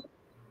Stoller.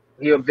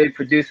 He a big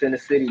producer in the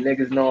city.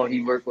 Niggas know him. He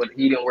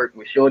didn't work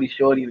with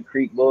Shorty, the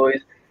Creek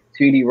Boys,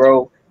 2D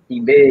Row. He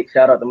big.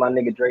 Shout out to my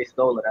nigga Dre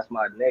Stoller. That's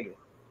my nigga.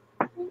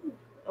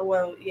 oh,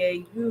 well, yeah,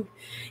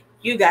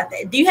 you got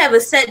that. Do you have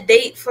a set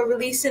date for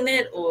releasing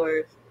it,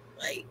 or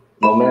like?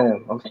 Oh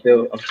man, I'm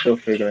still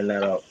figuring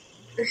that out.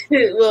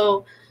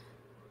 Well,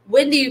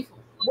 when do you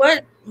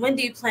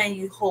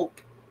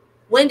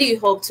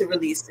hope to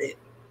release it?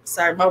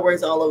 Sorry, my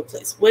words are all over the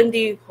place. When do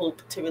you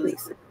hope to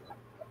release it?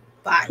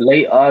 Bye.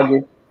 Late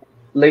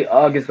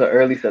August or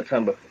early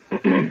September.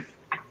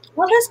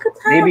 Well, that's good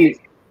time. Maybe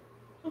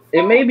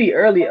it may be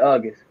early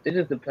August. It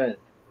just depends.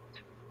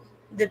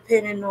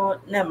 Depending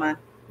on, never mind.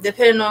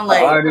 Depending on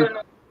like,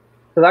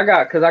 cause I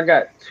got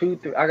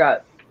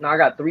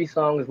 3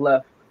 songs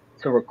left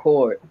to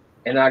record,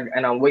 and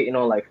I'm waiting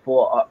on like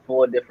 4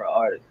 different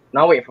artists.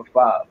 Now I'm waiting for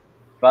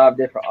 5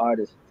 different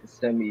artists to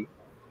send me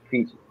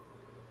features.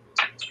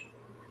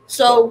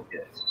 So,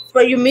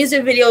 for your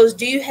music videos,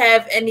 do you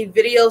have any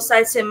video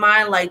sites in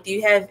mind? Like, do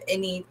you have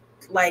any,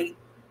 like,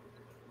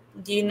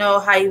 do you know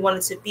how you want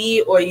it to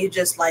be, or you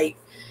just like,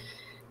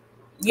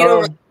 you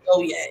don't really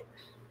know yet?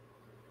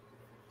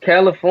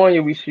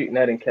 California, we shooting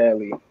that in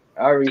Cali.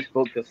 I already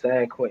spoke to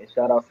San Quentin.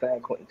 Shout out San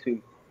Quentin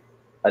too.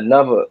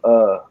 Another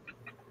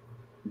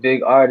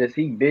big artist.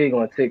 He big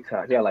on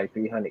TikTok. He got like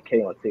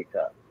 300K on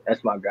TikTok.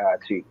 That's my guy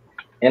too.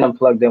 And I'm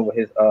plugged in with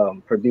his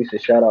producer.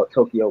 Shout out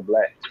Tokyo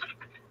Black.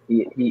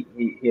 He a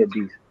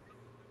beast.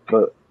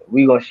 But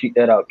we gonna shoot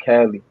that out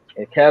Cali.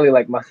 And Cali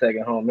like my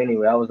second home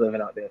anyway. I was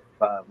living out there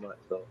for 5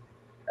 months, so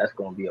that's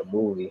gonna be a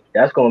movie.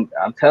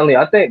 I'm telling you,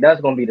 I think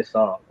that's gonna be the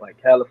song. Like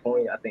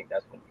California, I think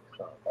that's gonna be the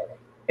song.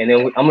 And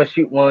then I'm gonna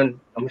shoot one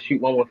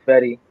with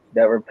Fetty.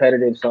 That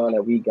repetitive song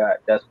that we got,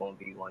 that's gonna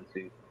be one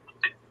too.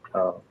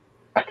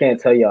 I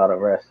can't tell y'all the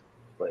rest,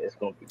 but it's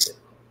gonna be good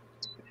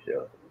for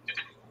sure.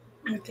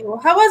 Okay, well,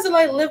 how was it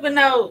like living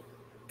out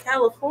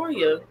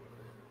California?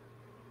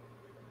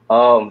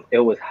 It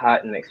was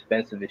hot and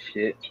expensive as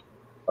shit.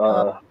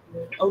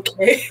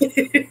 Okay.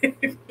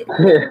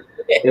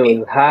 It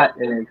was hot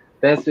and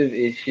expensive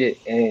as shit.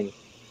 And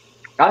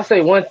I'll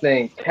say one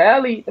thing,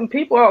 Cali, them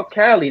people out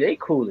Cali, they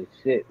cool as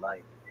shit.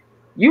 Like,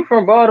 you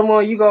from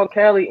Baltimore, you go to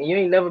Cali, and you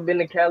ain't never been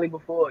to Cali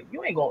before,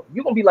 you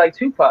gonna be like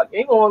Tupac. You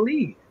ain't gonna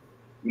leave.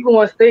 You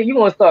gonna stay. You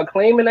gonna start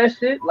claiming that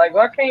shit. Like,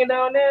 I came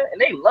down there,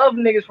 and they love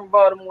niggas from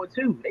Baltimore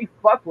too. They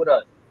fuck with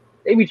us.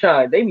 They be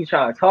trying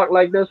to talk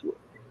like this.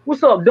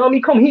 What's up,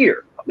 dummy? Come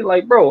here. I'll be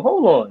like, bro,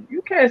 hold on.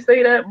 You can't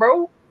say that,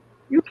 bro.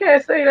 You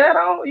can't say that.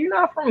 You're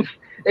not from.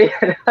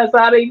 That's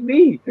how they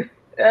be.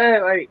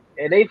 Yeah, like,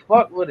 and they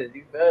fuck with us.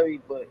 You feel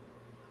me? But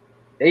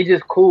they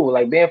just cool.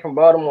 Like, being from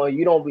Baltimore,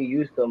 you don't be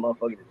used to a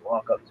motherfucker just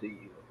walk up to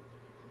you,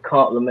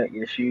 compliment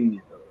your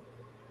shoes. Though.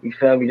 You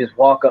feel me? Just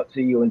walk up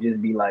to you and just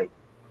be like,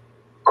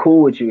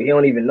 cool with you. He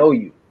don't even know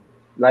you.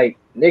 Like,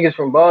 niggas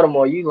from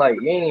Baltimore, you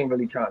ain't even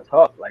really trying to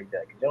talk like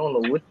that because you don't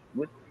know what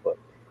the fuck.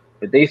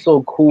 But they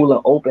so cool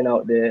and open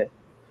out there,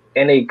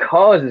 and they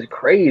cars is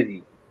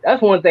crazy.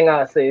 That's one thing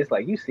I say. It's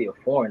like you see a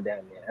foreign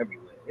down there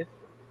everywhere. It's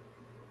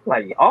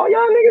like all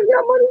y'all niggas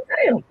got money.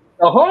 Damn,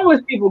 the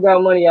homeless people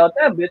got money out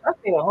that bitch. I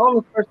seen a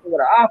homeless person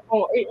with an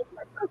iPhone 8. I'm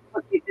like, how the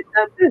fuck you get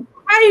that bitch?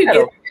 How you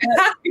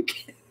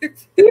get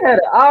it? He had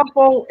an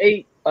iPhone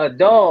 8, a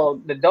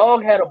dog. The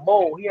dog had a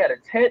bowl. He had a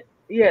tent.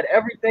 He had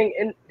everything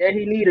that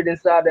he needed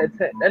inside that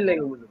tent. That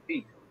nigga was a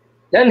beast.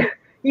 Then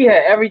he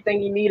had everything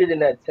he needed in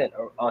that tent.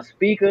 A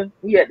speaker.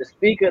 He had the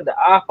speaker, the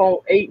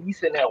iPhone 8. He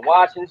sitting there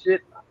watching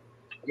shit.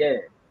 Yeah.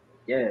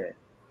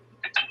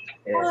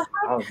 Well,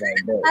 I was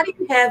like, bro. How do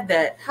you have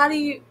that? How do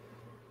you?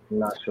 I'm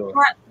not sure.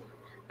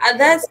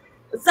 That's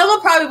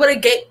someone probably would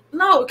have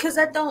because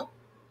I don't.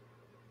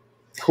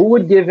 Who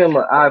would give him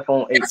an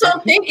iPhone 8? That's what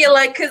I'm thinking.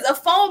 Like, because a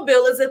phone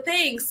bill is a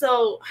thing.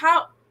 So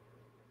how?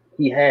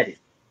 He had it.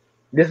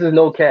 This is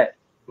no cat.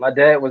 My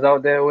dad was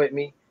out there with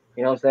me.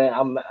 You know what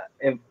I'm saying?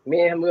 If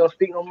me and him, we don't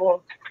speak no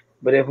more.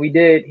 But if we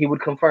did, he would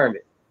confirm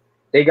it.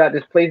 They got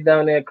this place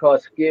down there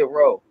called Skid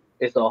Row.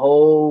 It's a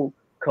whole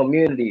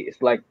community.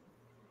 It's like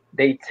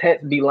they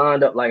tents be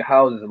lined up like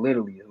houses,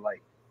 literally. It's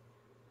like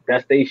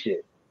that's they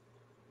shit.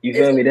 You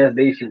feel me? That's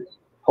they shit.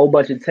 Whole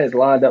bunch of tents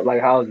lined up like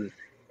houses.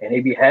 And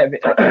they be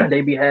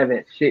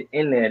having shit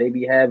in there. They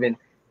be having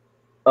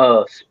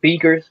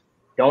speakers.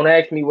 Don't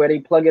ask me where they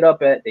plug it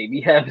up at. They be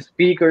having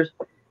speakers.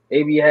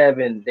 They be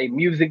having they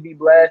music be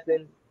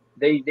blasting.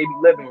 They be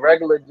living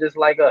regular just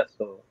like us.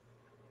 So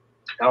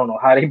I don't know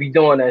how they be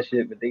doing that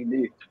shit, but they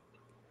do.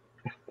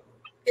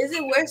 Is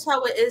it worse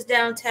how it is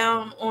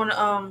downtown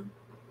on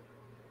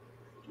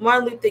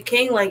Martin Luther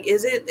King? Like,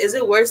 is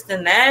it worse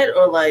than that,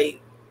 or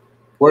like,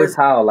 or Worse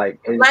how? Like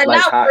it's like like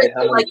not how worse, it's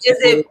how but many like, is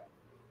people?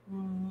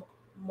 it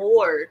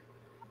more?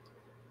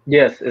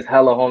 Yes, it's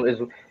hella homeless.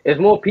 It's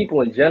more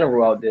people in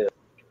general out there,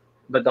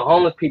 but the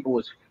homeless people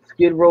was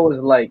Skid Row is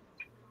like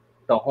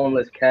the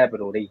homeless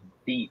capital. They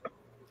deep.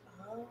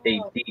 They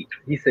Oh, deep.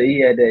 He said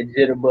he had that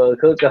jitterbug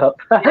hookup.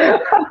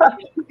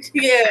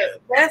 yeah,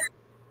 that's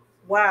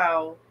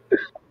wow.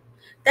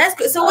 That's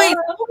good. So wait, so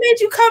what made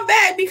you come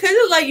back? Because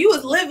it was like you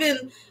was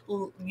living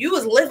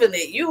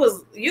it. You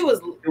was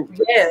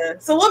yeah.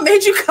 So what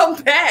made you come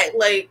back?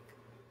 Like,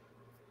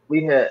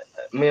 We had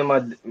me and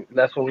my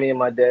that's when me and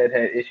my dad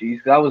had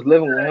issues. 'Cause I was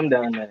living with him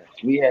down there.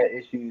 We had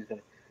issues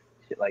and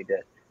shit like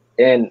that.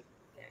 And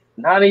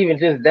not even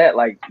just that,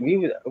 like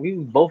we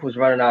both was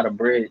running out of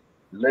bread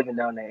living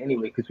down there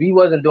anyway, because we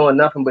wasn't doing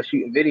nothing but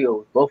shooting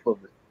videos, both of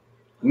us.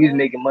 We was oh,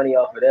 making money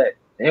off of that.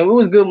 And it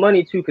was good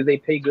money too, because they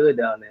pay good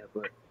down there,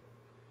 but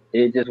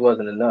it just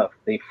wasn't enough.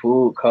 They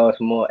food costs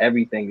more,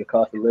 everything. The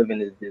cost of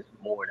living is just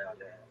more down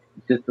there.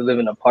 Just to live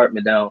in an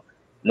apartment down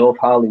North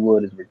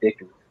Hollywood is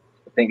ridiculous.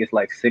 I think it's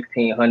like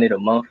 1,600 a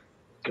month.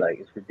 Like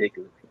it's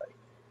ridiculous. Like,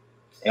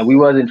 and we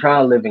wasn't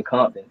trying to live in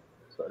Compton,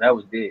 so that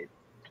was dead.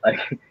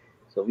 Like,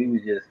 so we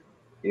was just,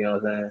 you know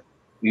what I'm saying?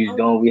 We was oh.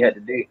 doing what we had to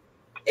do.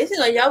 It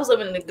seemed like y'all was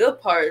living in the good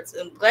parts.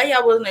 I'm glad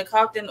y'all wasn't in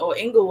Compton or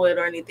Inglewood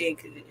or anything.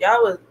 Cause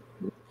y'all was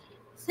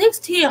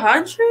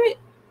 1,600.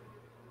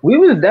 We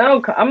was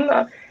down. I'm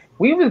not.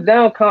 We was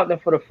down Compton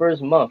for the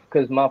first month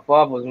because my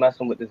father was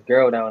messing with this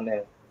girl down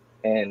there,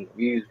 and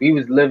we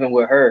was living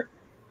with her.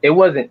 It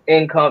wasn't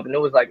in Compton.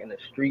 It was like in the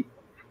street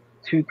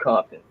to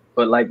Compton.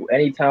 But like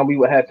anytime we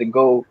would have to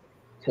go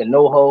to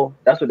NoHo,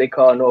 that's what they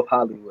call North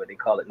Hollywood. They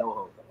call it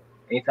NoHo.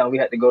 Anytime we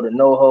had to go to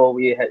NoHo,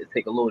 we had to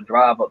take a little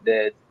drive up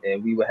there,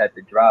 and we would have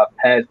to drive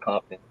past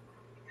Compton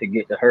to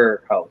get to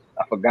her house.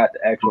 I forgot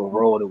the actual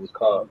road it was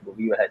called, but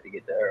we would have to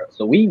get to her.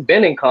 So we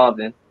been in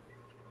Compton,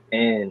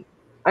 and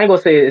I ain't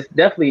gonna say it's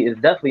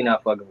definitely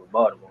not fucking with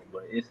Baltimore,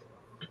 but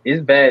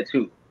it's bad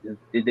too.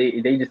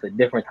 They just a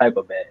different type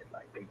of bad.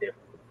 Like they different.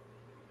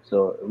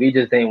 So we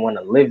just didn't want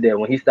to live there.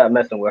 When he stopped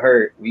messing with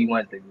her, we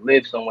wanted to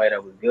live somewhere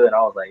that was good.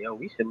 I was like, yo,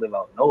 we should live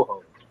out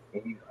NoHo.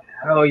 And he was like,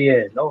 hell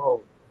yeah, NoHo.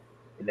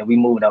 And then we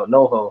moved out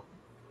NoHo.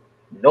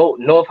 No,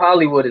 North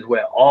Hollywood is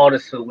where all the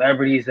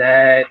celebrities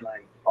at,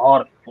 like all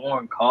the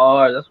foreign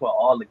cars. That's where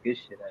all the good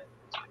shit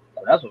at.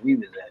 So that's what we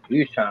was at. We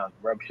was trying to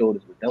rub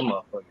shoulders with them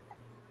motherfuckers.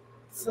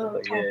 So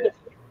But yeah.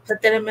 put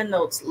that in my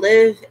notes.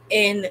 Live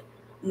in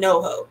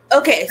NoHo.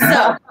 Okay,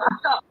 so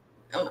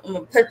I'm gonna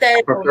put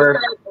that.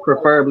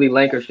 Preferably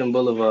Lankershim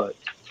Boulevard.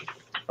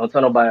 Don't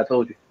tell nobody I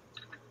told you.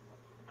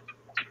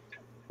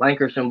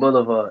 Lankershim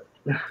Boulevard.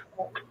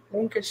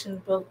 Lincoln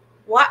book.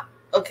 What?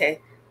 Okay.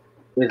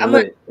 It's I'm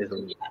gonna. lit. It's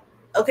lit.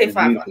 Okay, It's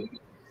fine. beautiful.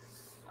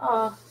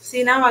 Oh,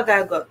 see, now I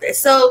gotta go up there.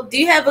 So, do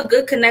you have a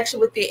good connection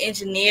with your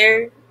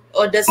engineer,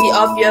 or does he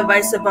offer you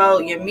advice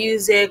about your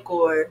music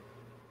or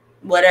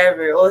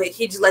whatever, or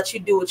he just lets you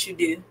do what you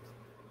do?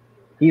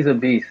 He's a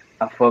beast.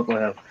 I fuck with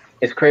him.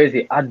 It's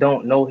crazy. I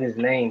don't know his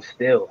name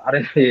still. I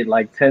done did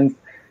like 12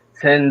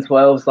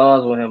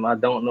 songs with him. I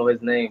don't know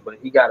his name, but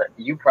he got a.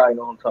 You probably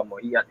know who I'm talking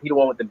about. He the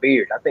one with the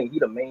beard. I think he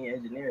the main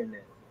engineer in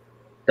there.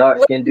 Dark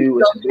What skinned dude studio?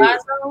 with the beard.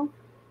 Plazo?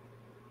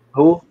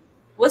 Who?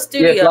 What Yeah,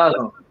 studio?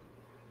 Plazo.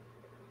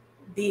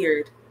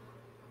 Beard.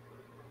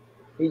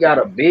 He got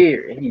a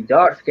beard and he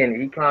dark skinned.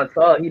 He can't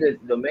talk. He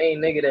the main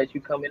nigga that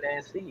you come in there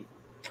and see.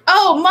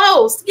 Oh,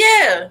 Most.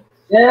 Yeah.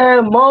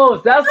 Yeah,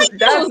 Mose. That's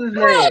his Most.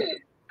 name.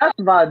 That's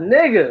my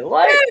nigga.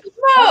 What? Yes,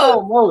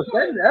 Hold Most.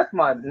 on, Mose. That's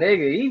my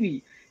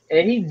nigga.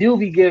 He do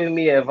be giving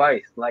me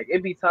advice. Like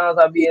it be times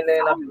I be He's in there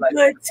and I so be like,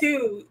 good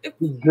too.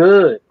 he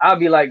good. I'll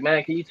be like,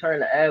 man, can you turn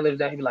the ad libs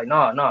down? He be like,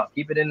 nah,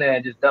 keep it in there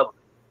and just double it.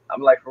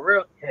 I'm like, for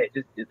real? Yeah,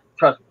 just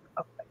trust me.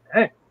 I'm like,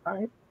 hey, all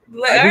right.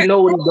 Like, Like he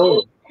know what he's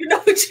doing. you know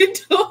what you're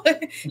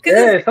doing.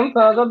 Yeah,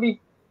 sometimes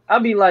I'll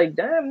be like,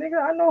 damn,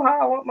 nigga, I know how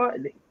I want my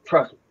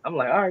trust me. I'm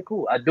like, all right,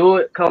 cool. I do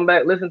it, come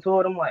back, listen to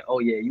it. I'm like, oh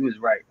yeah, you was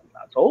right.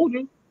 I told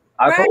you.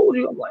 Right.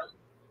 I'm like,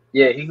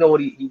 yeah, he know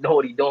what he know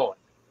what he doing.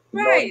 He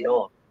know what he Right.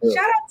 doing. Yeah.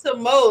 Shout out to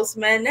Most,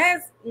 man.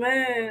 That's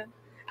man.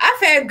 I've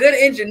had good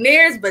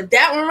engineers, but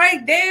that one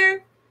right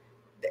there,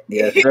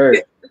 Yes, sir.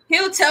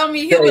 he'll tell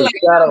me, he'll be Hey, like,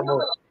 shout out,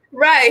 Mo.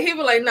 right. He'll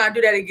be like, nah,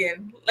 do that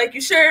again. Like,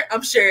 you sure?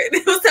 I'm sure.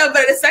 He'll tell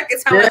me the second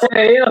time. Yeah,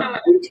 Like, he'll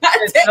God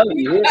tell damn,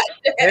 you.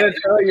 He'll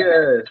tell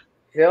you.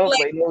 He don't Like-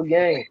 play no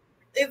game.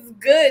 it's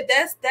good.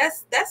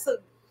 That's a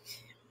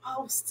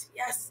Most.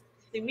 Yes.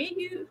 To me,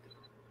 you.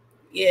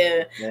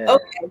 Yeah. Yeah.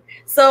 Okay.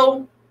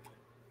 So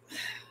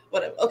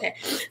whatever. Okay.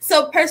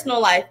 So personal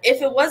life.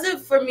 If it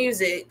wasn't for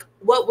music,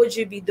 what would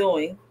you be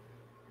doing?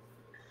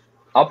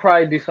 I'll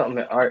probably do something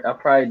in art.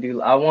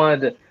 I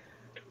wanted to.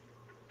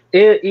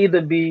 It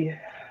either be.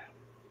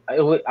 I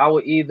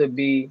would either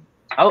be.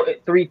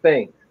 Three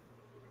things.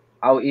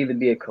 I would either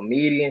be a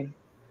comedian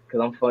because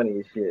I'm funny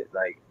as shit.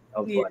 Like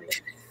I'm Yeah.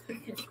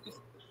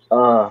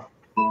 funny.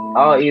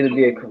 I'll either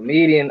be a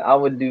comedian. I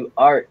would do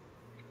art,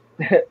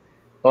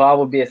 Or I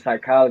would be a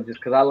psychologist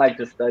because I like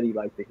to study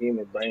like the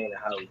human brain and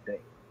how we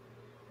think.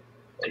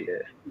 So yeah,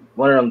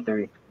 one of them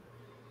three.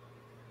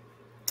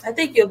 I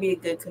think you'll be a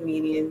good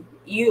comedian.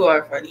 You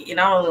are funny, and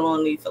I only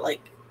known you for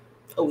like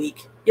a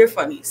week. You're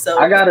funny, I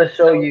so gotta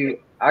show you.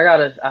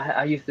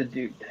 I used to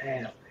do.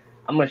 Damn.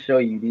 I'm gonna show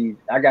you these.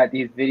 I got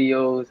these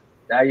videos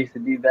that I used to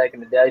do back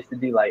in the day. I used to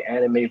do like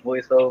anime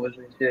voiceovers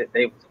and shit.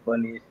 They was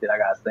funny as shit. I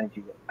gotta send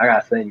you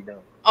them.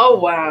 oh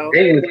wow,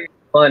 They was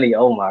funny.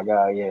 Oh my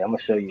god. Yeah, I'm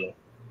gonna show you.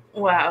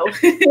 wow.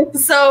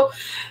 So, all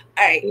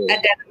right, Yeah.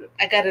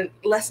 I gotta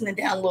lessen it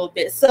down a little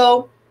bit.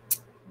 So,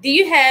 do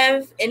you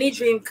have any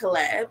dream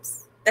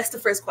collabs? That's the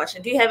first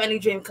question. Do you have any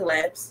dream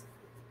collabs?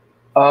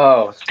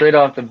 Oh, straight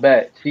off the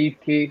bat, Chief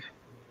Keef.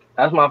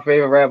 That's my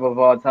favorite rapper of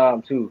all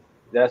time too.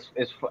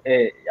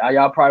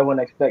 Y'all probably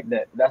wouldn't expect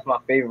that. That's my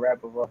favorite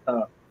rapper of all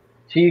time.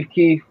 Chief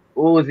Keef,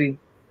 Uzi,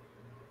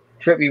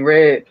 Trippie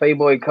Redd,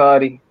 Playboy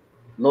Cardi,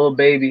 Lil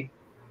Baby,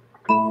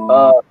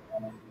 uh,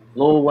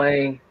 Lil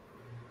Wayne,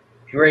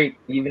 Drake.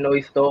 Even though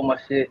he stole my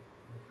shit.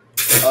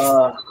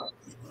 Uh,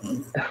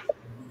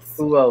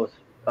 who else?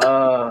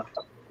 Uh,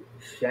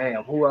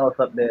 Damn, who else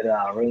up there that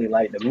I really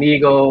like? The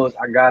Migos.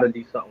 I gotta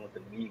do something with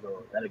the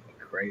Migos. That'd be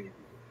crazy.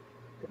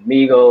 The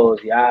Migos,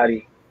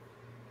 Yachty.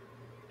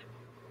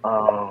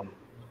 Um,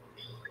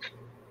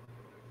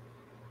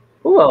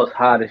 who else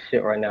hot as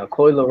shit right now?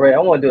 Coi Ray. I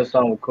want to do a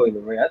song with Coi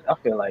Ray. I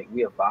feel like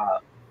we a vibe.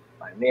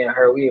 Like me and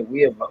her, we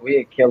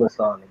a killer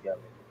song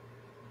together.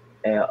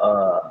 And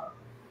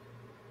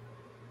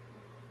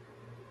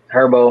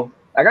Herbo.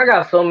 Like I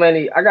got so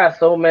many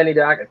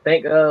that I can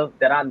think of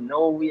that I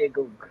know we'd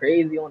go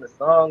crazy on the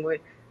song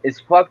with.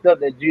 It's fucked up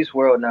that Juice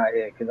WRLD not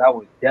here because I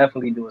would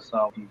definitely do a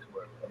song with Juice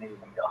WRLD. And it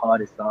would be the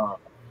hardest song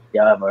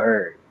y'all ever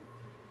heard.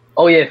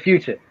 Oh yeah,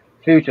 Future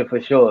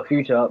for sure.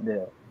 Future up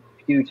there.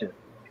 Future.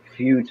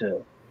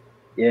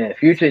 Yeah,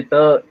 Future and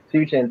Thug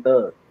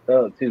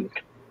too.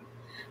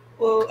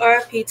 Well,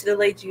 RIP to the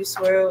late Juice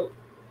WRLD.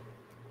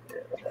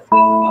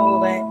 All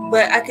of that,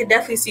 but I could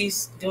definitely see you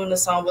doing a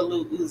song with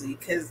Lil Uzi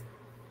because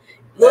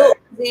Lil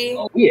Uzi.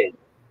 Oh yeah.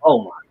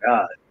 Oh my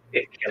god.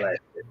 Yeah, kill that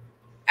shit.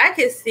 I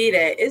can see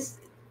that.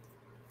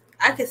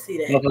 I can see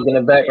that. Motherfucker in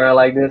the background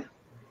like this.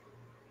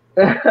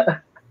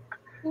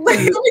 He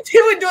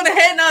was doing the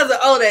head nods and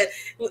all that.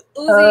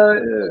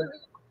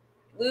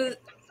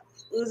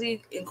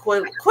 Uzi and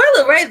Coi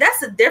Ray,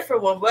 that's a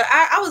different one. But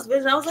I was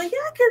visioning. I was like,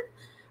 yeah,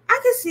 I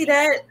could see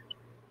that.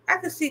 I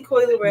could see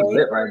Coi Ray.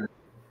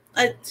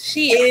 Right.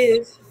 She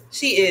is.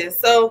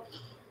 So,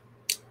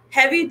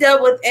 have you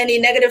dealt with any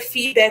negative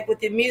feedback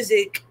with your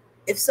music?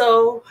 If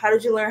so, how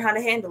did you learn how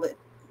to handle it?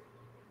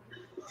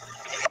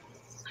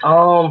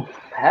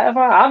 Have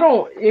I? I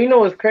don't. You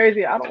know, it's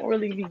crazy. I don't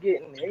really be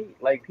getting hate.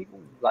 Like people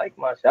like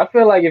my shit. I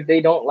feel like if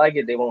they don't like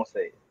it, they won't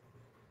say it.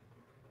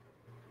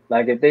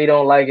 Like if they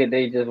don't like it,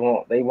 they just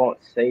won't. They won't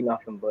say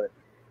nothing. But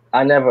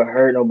I never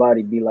heard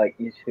nobody be like,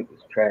 "This shit was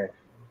trash,"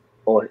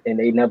 and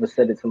they never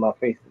said it to my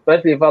face.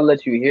 Especially if I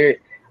let you hear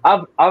it.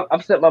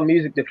 I've sent my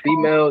music to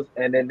females,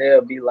 and then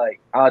they'll be like,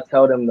 I'll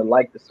tell them to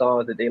like the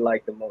songs that they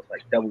like the most,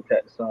 like double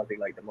tap the songs they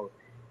like the most,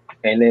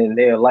 and then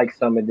they'll like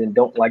some and then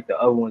don't like the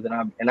other ones,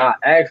 and I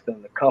ask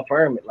them to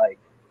confirm it, like,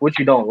 what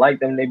you don't like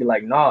them? They be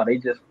like, nah,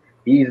 these is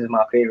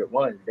my favorite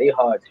ones. They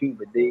hard too,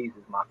 but these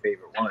is my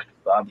favorite ones.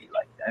 So I'll be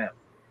like, damn.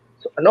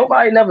 So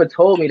nobody never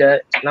told me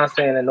that. Not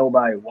saying that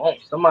nobody won't.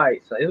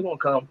 Somebody, so it's gonna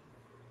come,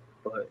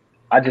 but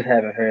I just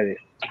haven't heard it.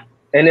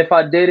 And if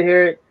I did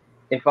hear it,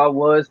 if I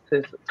was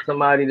to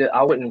somebody that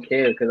I wouldn't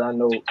care because I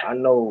know I'm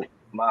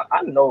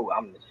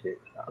the shit.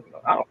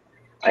 I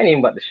ain't even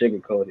about to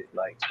sugarcoat it.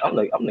 Like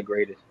I'm the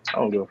greatest. I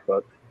don't give a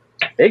fuck.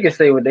 They can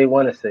say what they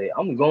want to say.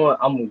 I'm going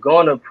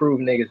to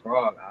prove niggas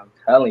wrong. I'm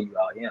telling you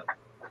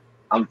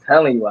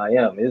I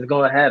am. It's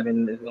gonna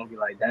happen. It's gonna be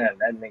like, damn,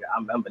 that nigga. I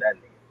remember that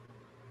nigga.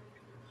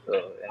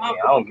 So I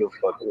don't give a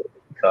fuck what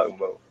you're talking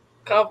about.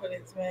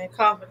 Confidence,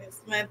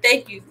 man.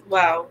 Thank you.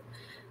 Wow,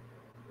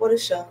 what a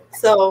show.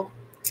 So.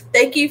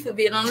 Thank you for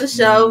being on the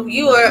show.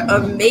 You are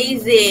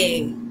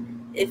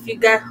amazing. If you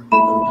got,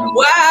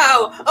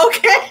 wow,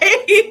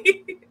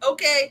 okay,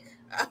 okay,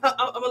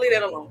 I'm gonna leave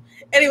that alone.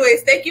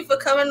 Anyways, thank you for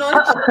coming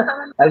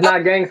on. That's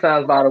not gang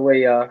signs, by the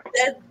way, y'all.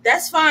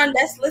 That's fine.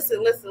 That's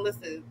listen.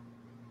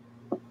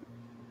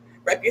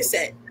 Rep your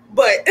set.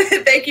 But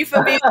thank you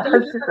for being.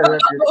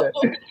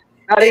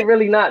 No, they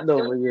really not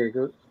though. But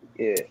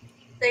yeah.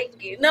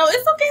 Thank you. No,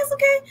 it's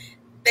okay.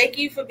 Thank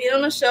you for being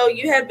on the show.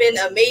 You have been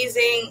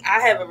amazing. I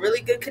have a really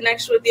good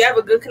connection with you. I have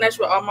a good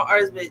connection with all my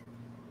artists, but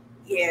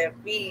yeah,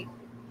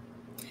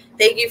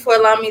 thank you for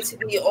allowing me to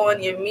be on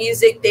your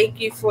music.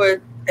 Thank you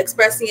for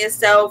expressing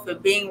yourself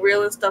and being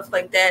real and stuff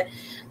like that.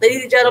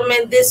 Ladies and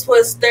gentlemen, this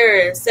was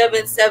Stirr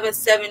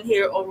 777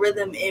 here on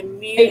Rhythm and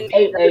Music.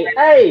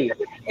 Hey.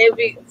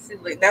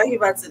 Now he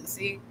about to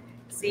see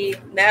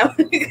now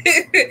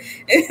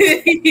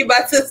he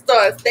about to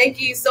start. Thank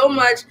you so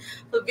much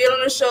for being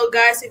on the show,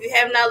 guys. If you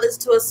have not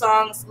listened to his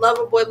songs,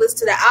 Loverboy, listen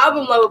to the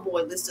album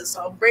Loverboy, listen to the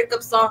song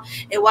Breakup Song,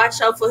 and watch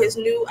out for his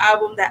new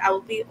album that I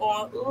will be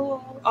on. Ooh,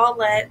 all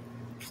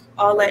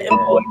all that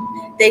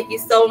important. Thank you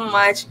so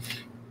much.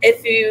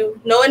 If you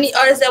know any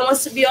artist that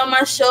wants to be on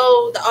my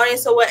show, the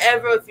audience or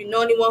whatever, if you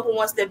know anyone who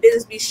wants their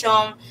business be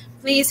shown,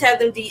 please have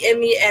them DM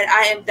me at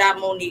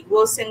IM.Monique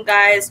Wilson,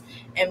 guys.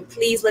 And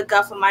please look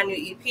out for my new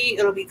EP.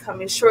 It'll be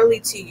coming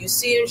shortly to you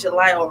soon,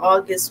 July or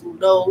August. Who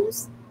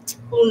knows?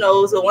 Who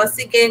knows? But once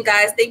again,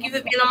 guys, thank you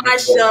for being on my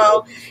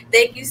show.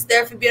 Thank you,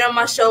 Stirr, for being on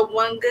my show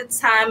one good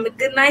time.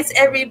 Good night,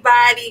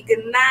 everybody.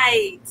 Good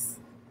night.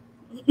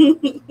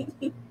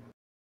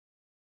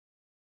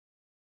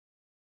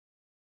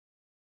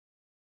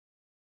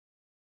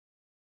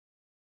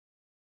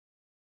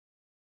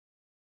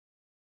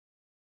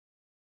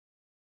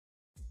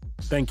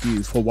 Thank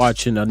you for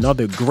watching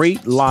another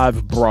great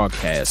live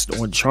broadcast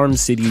on Charm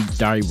City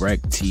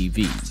Direct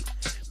TV.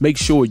 Make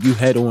sure you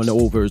head on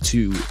over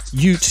to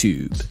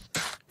YouTube,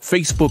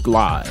 Facebook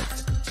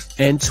Live,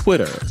 and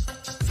Twitter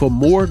for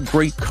more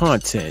great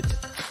content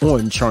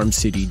on Charm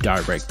City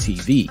Direct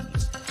TV.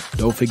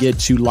 Don't forget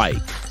to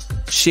like,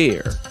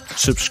 share,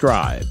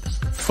 subscribe,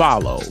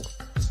 follow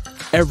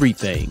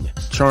everything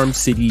Charm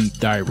City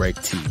Direct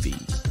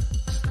TV.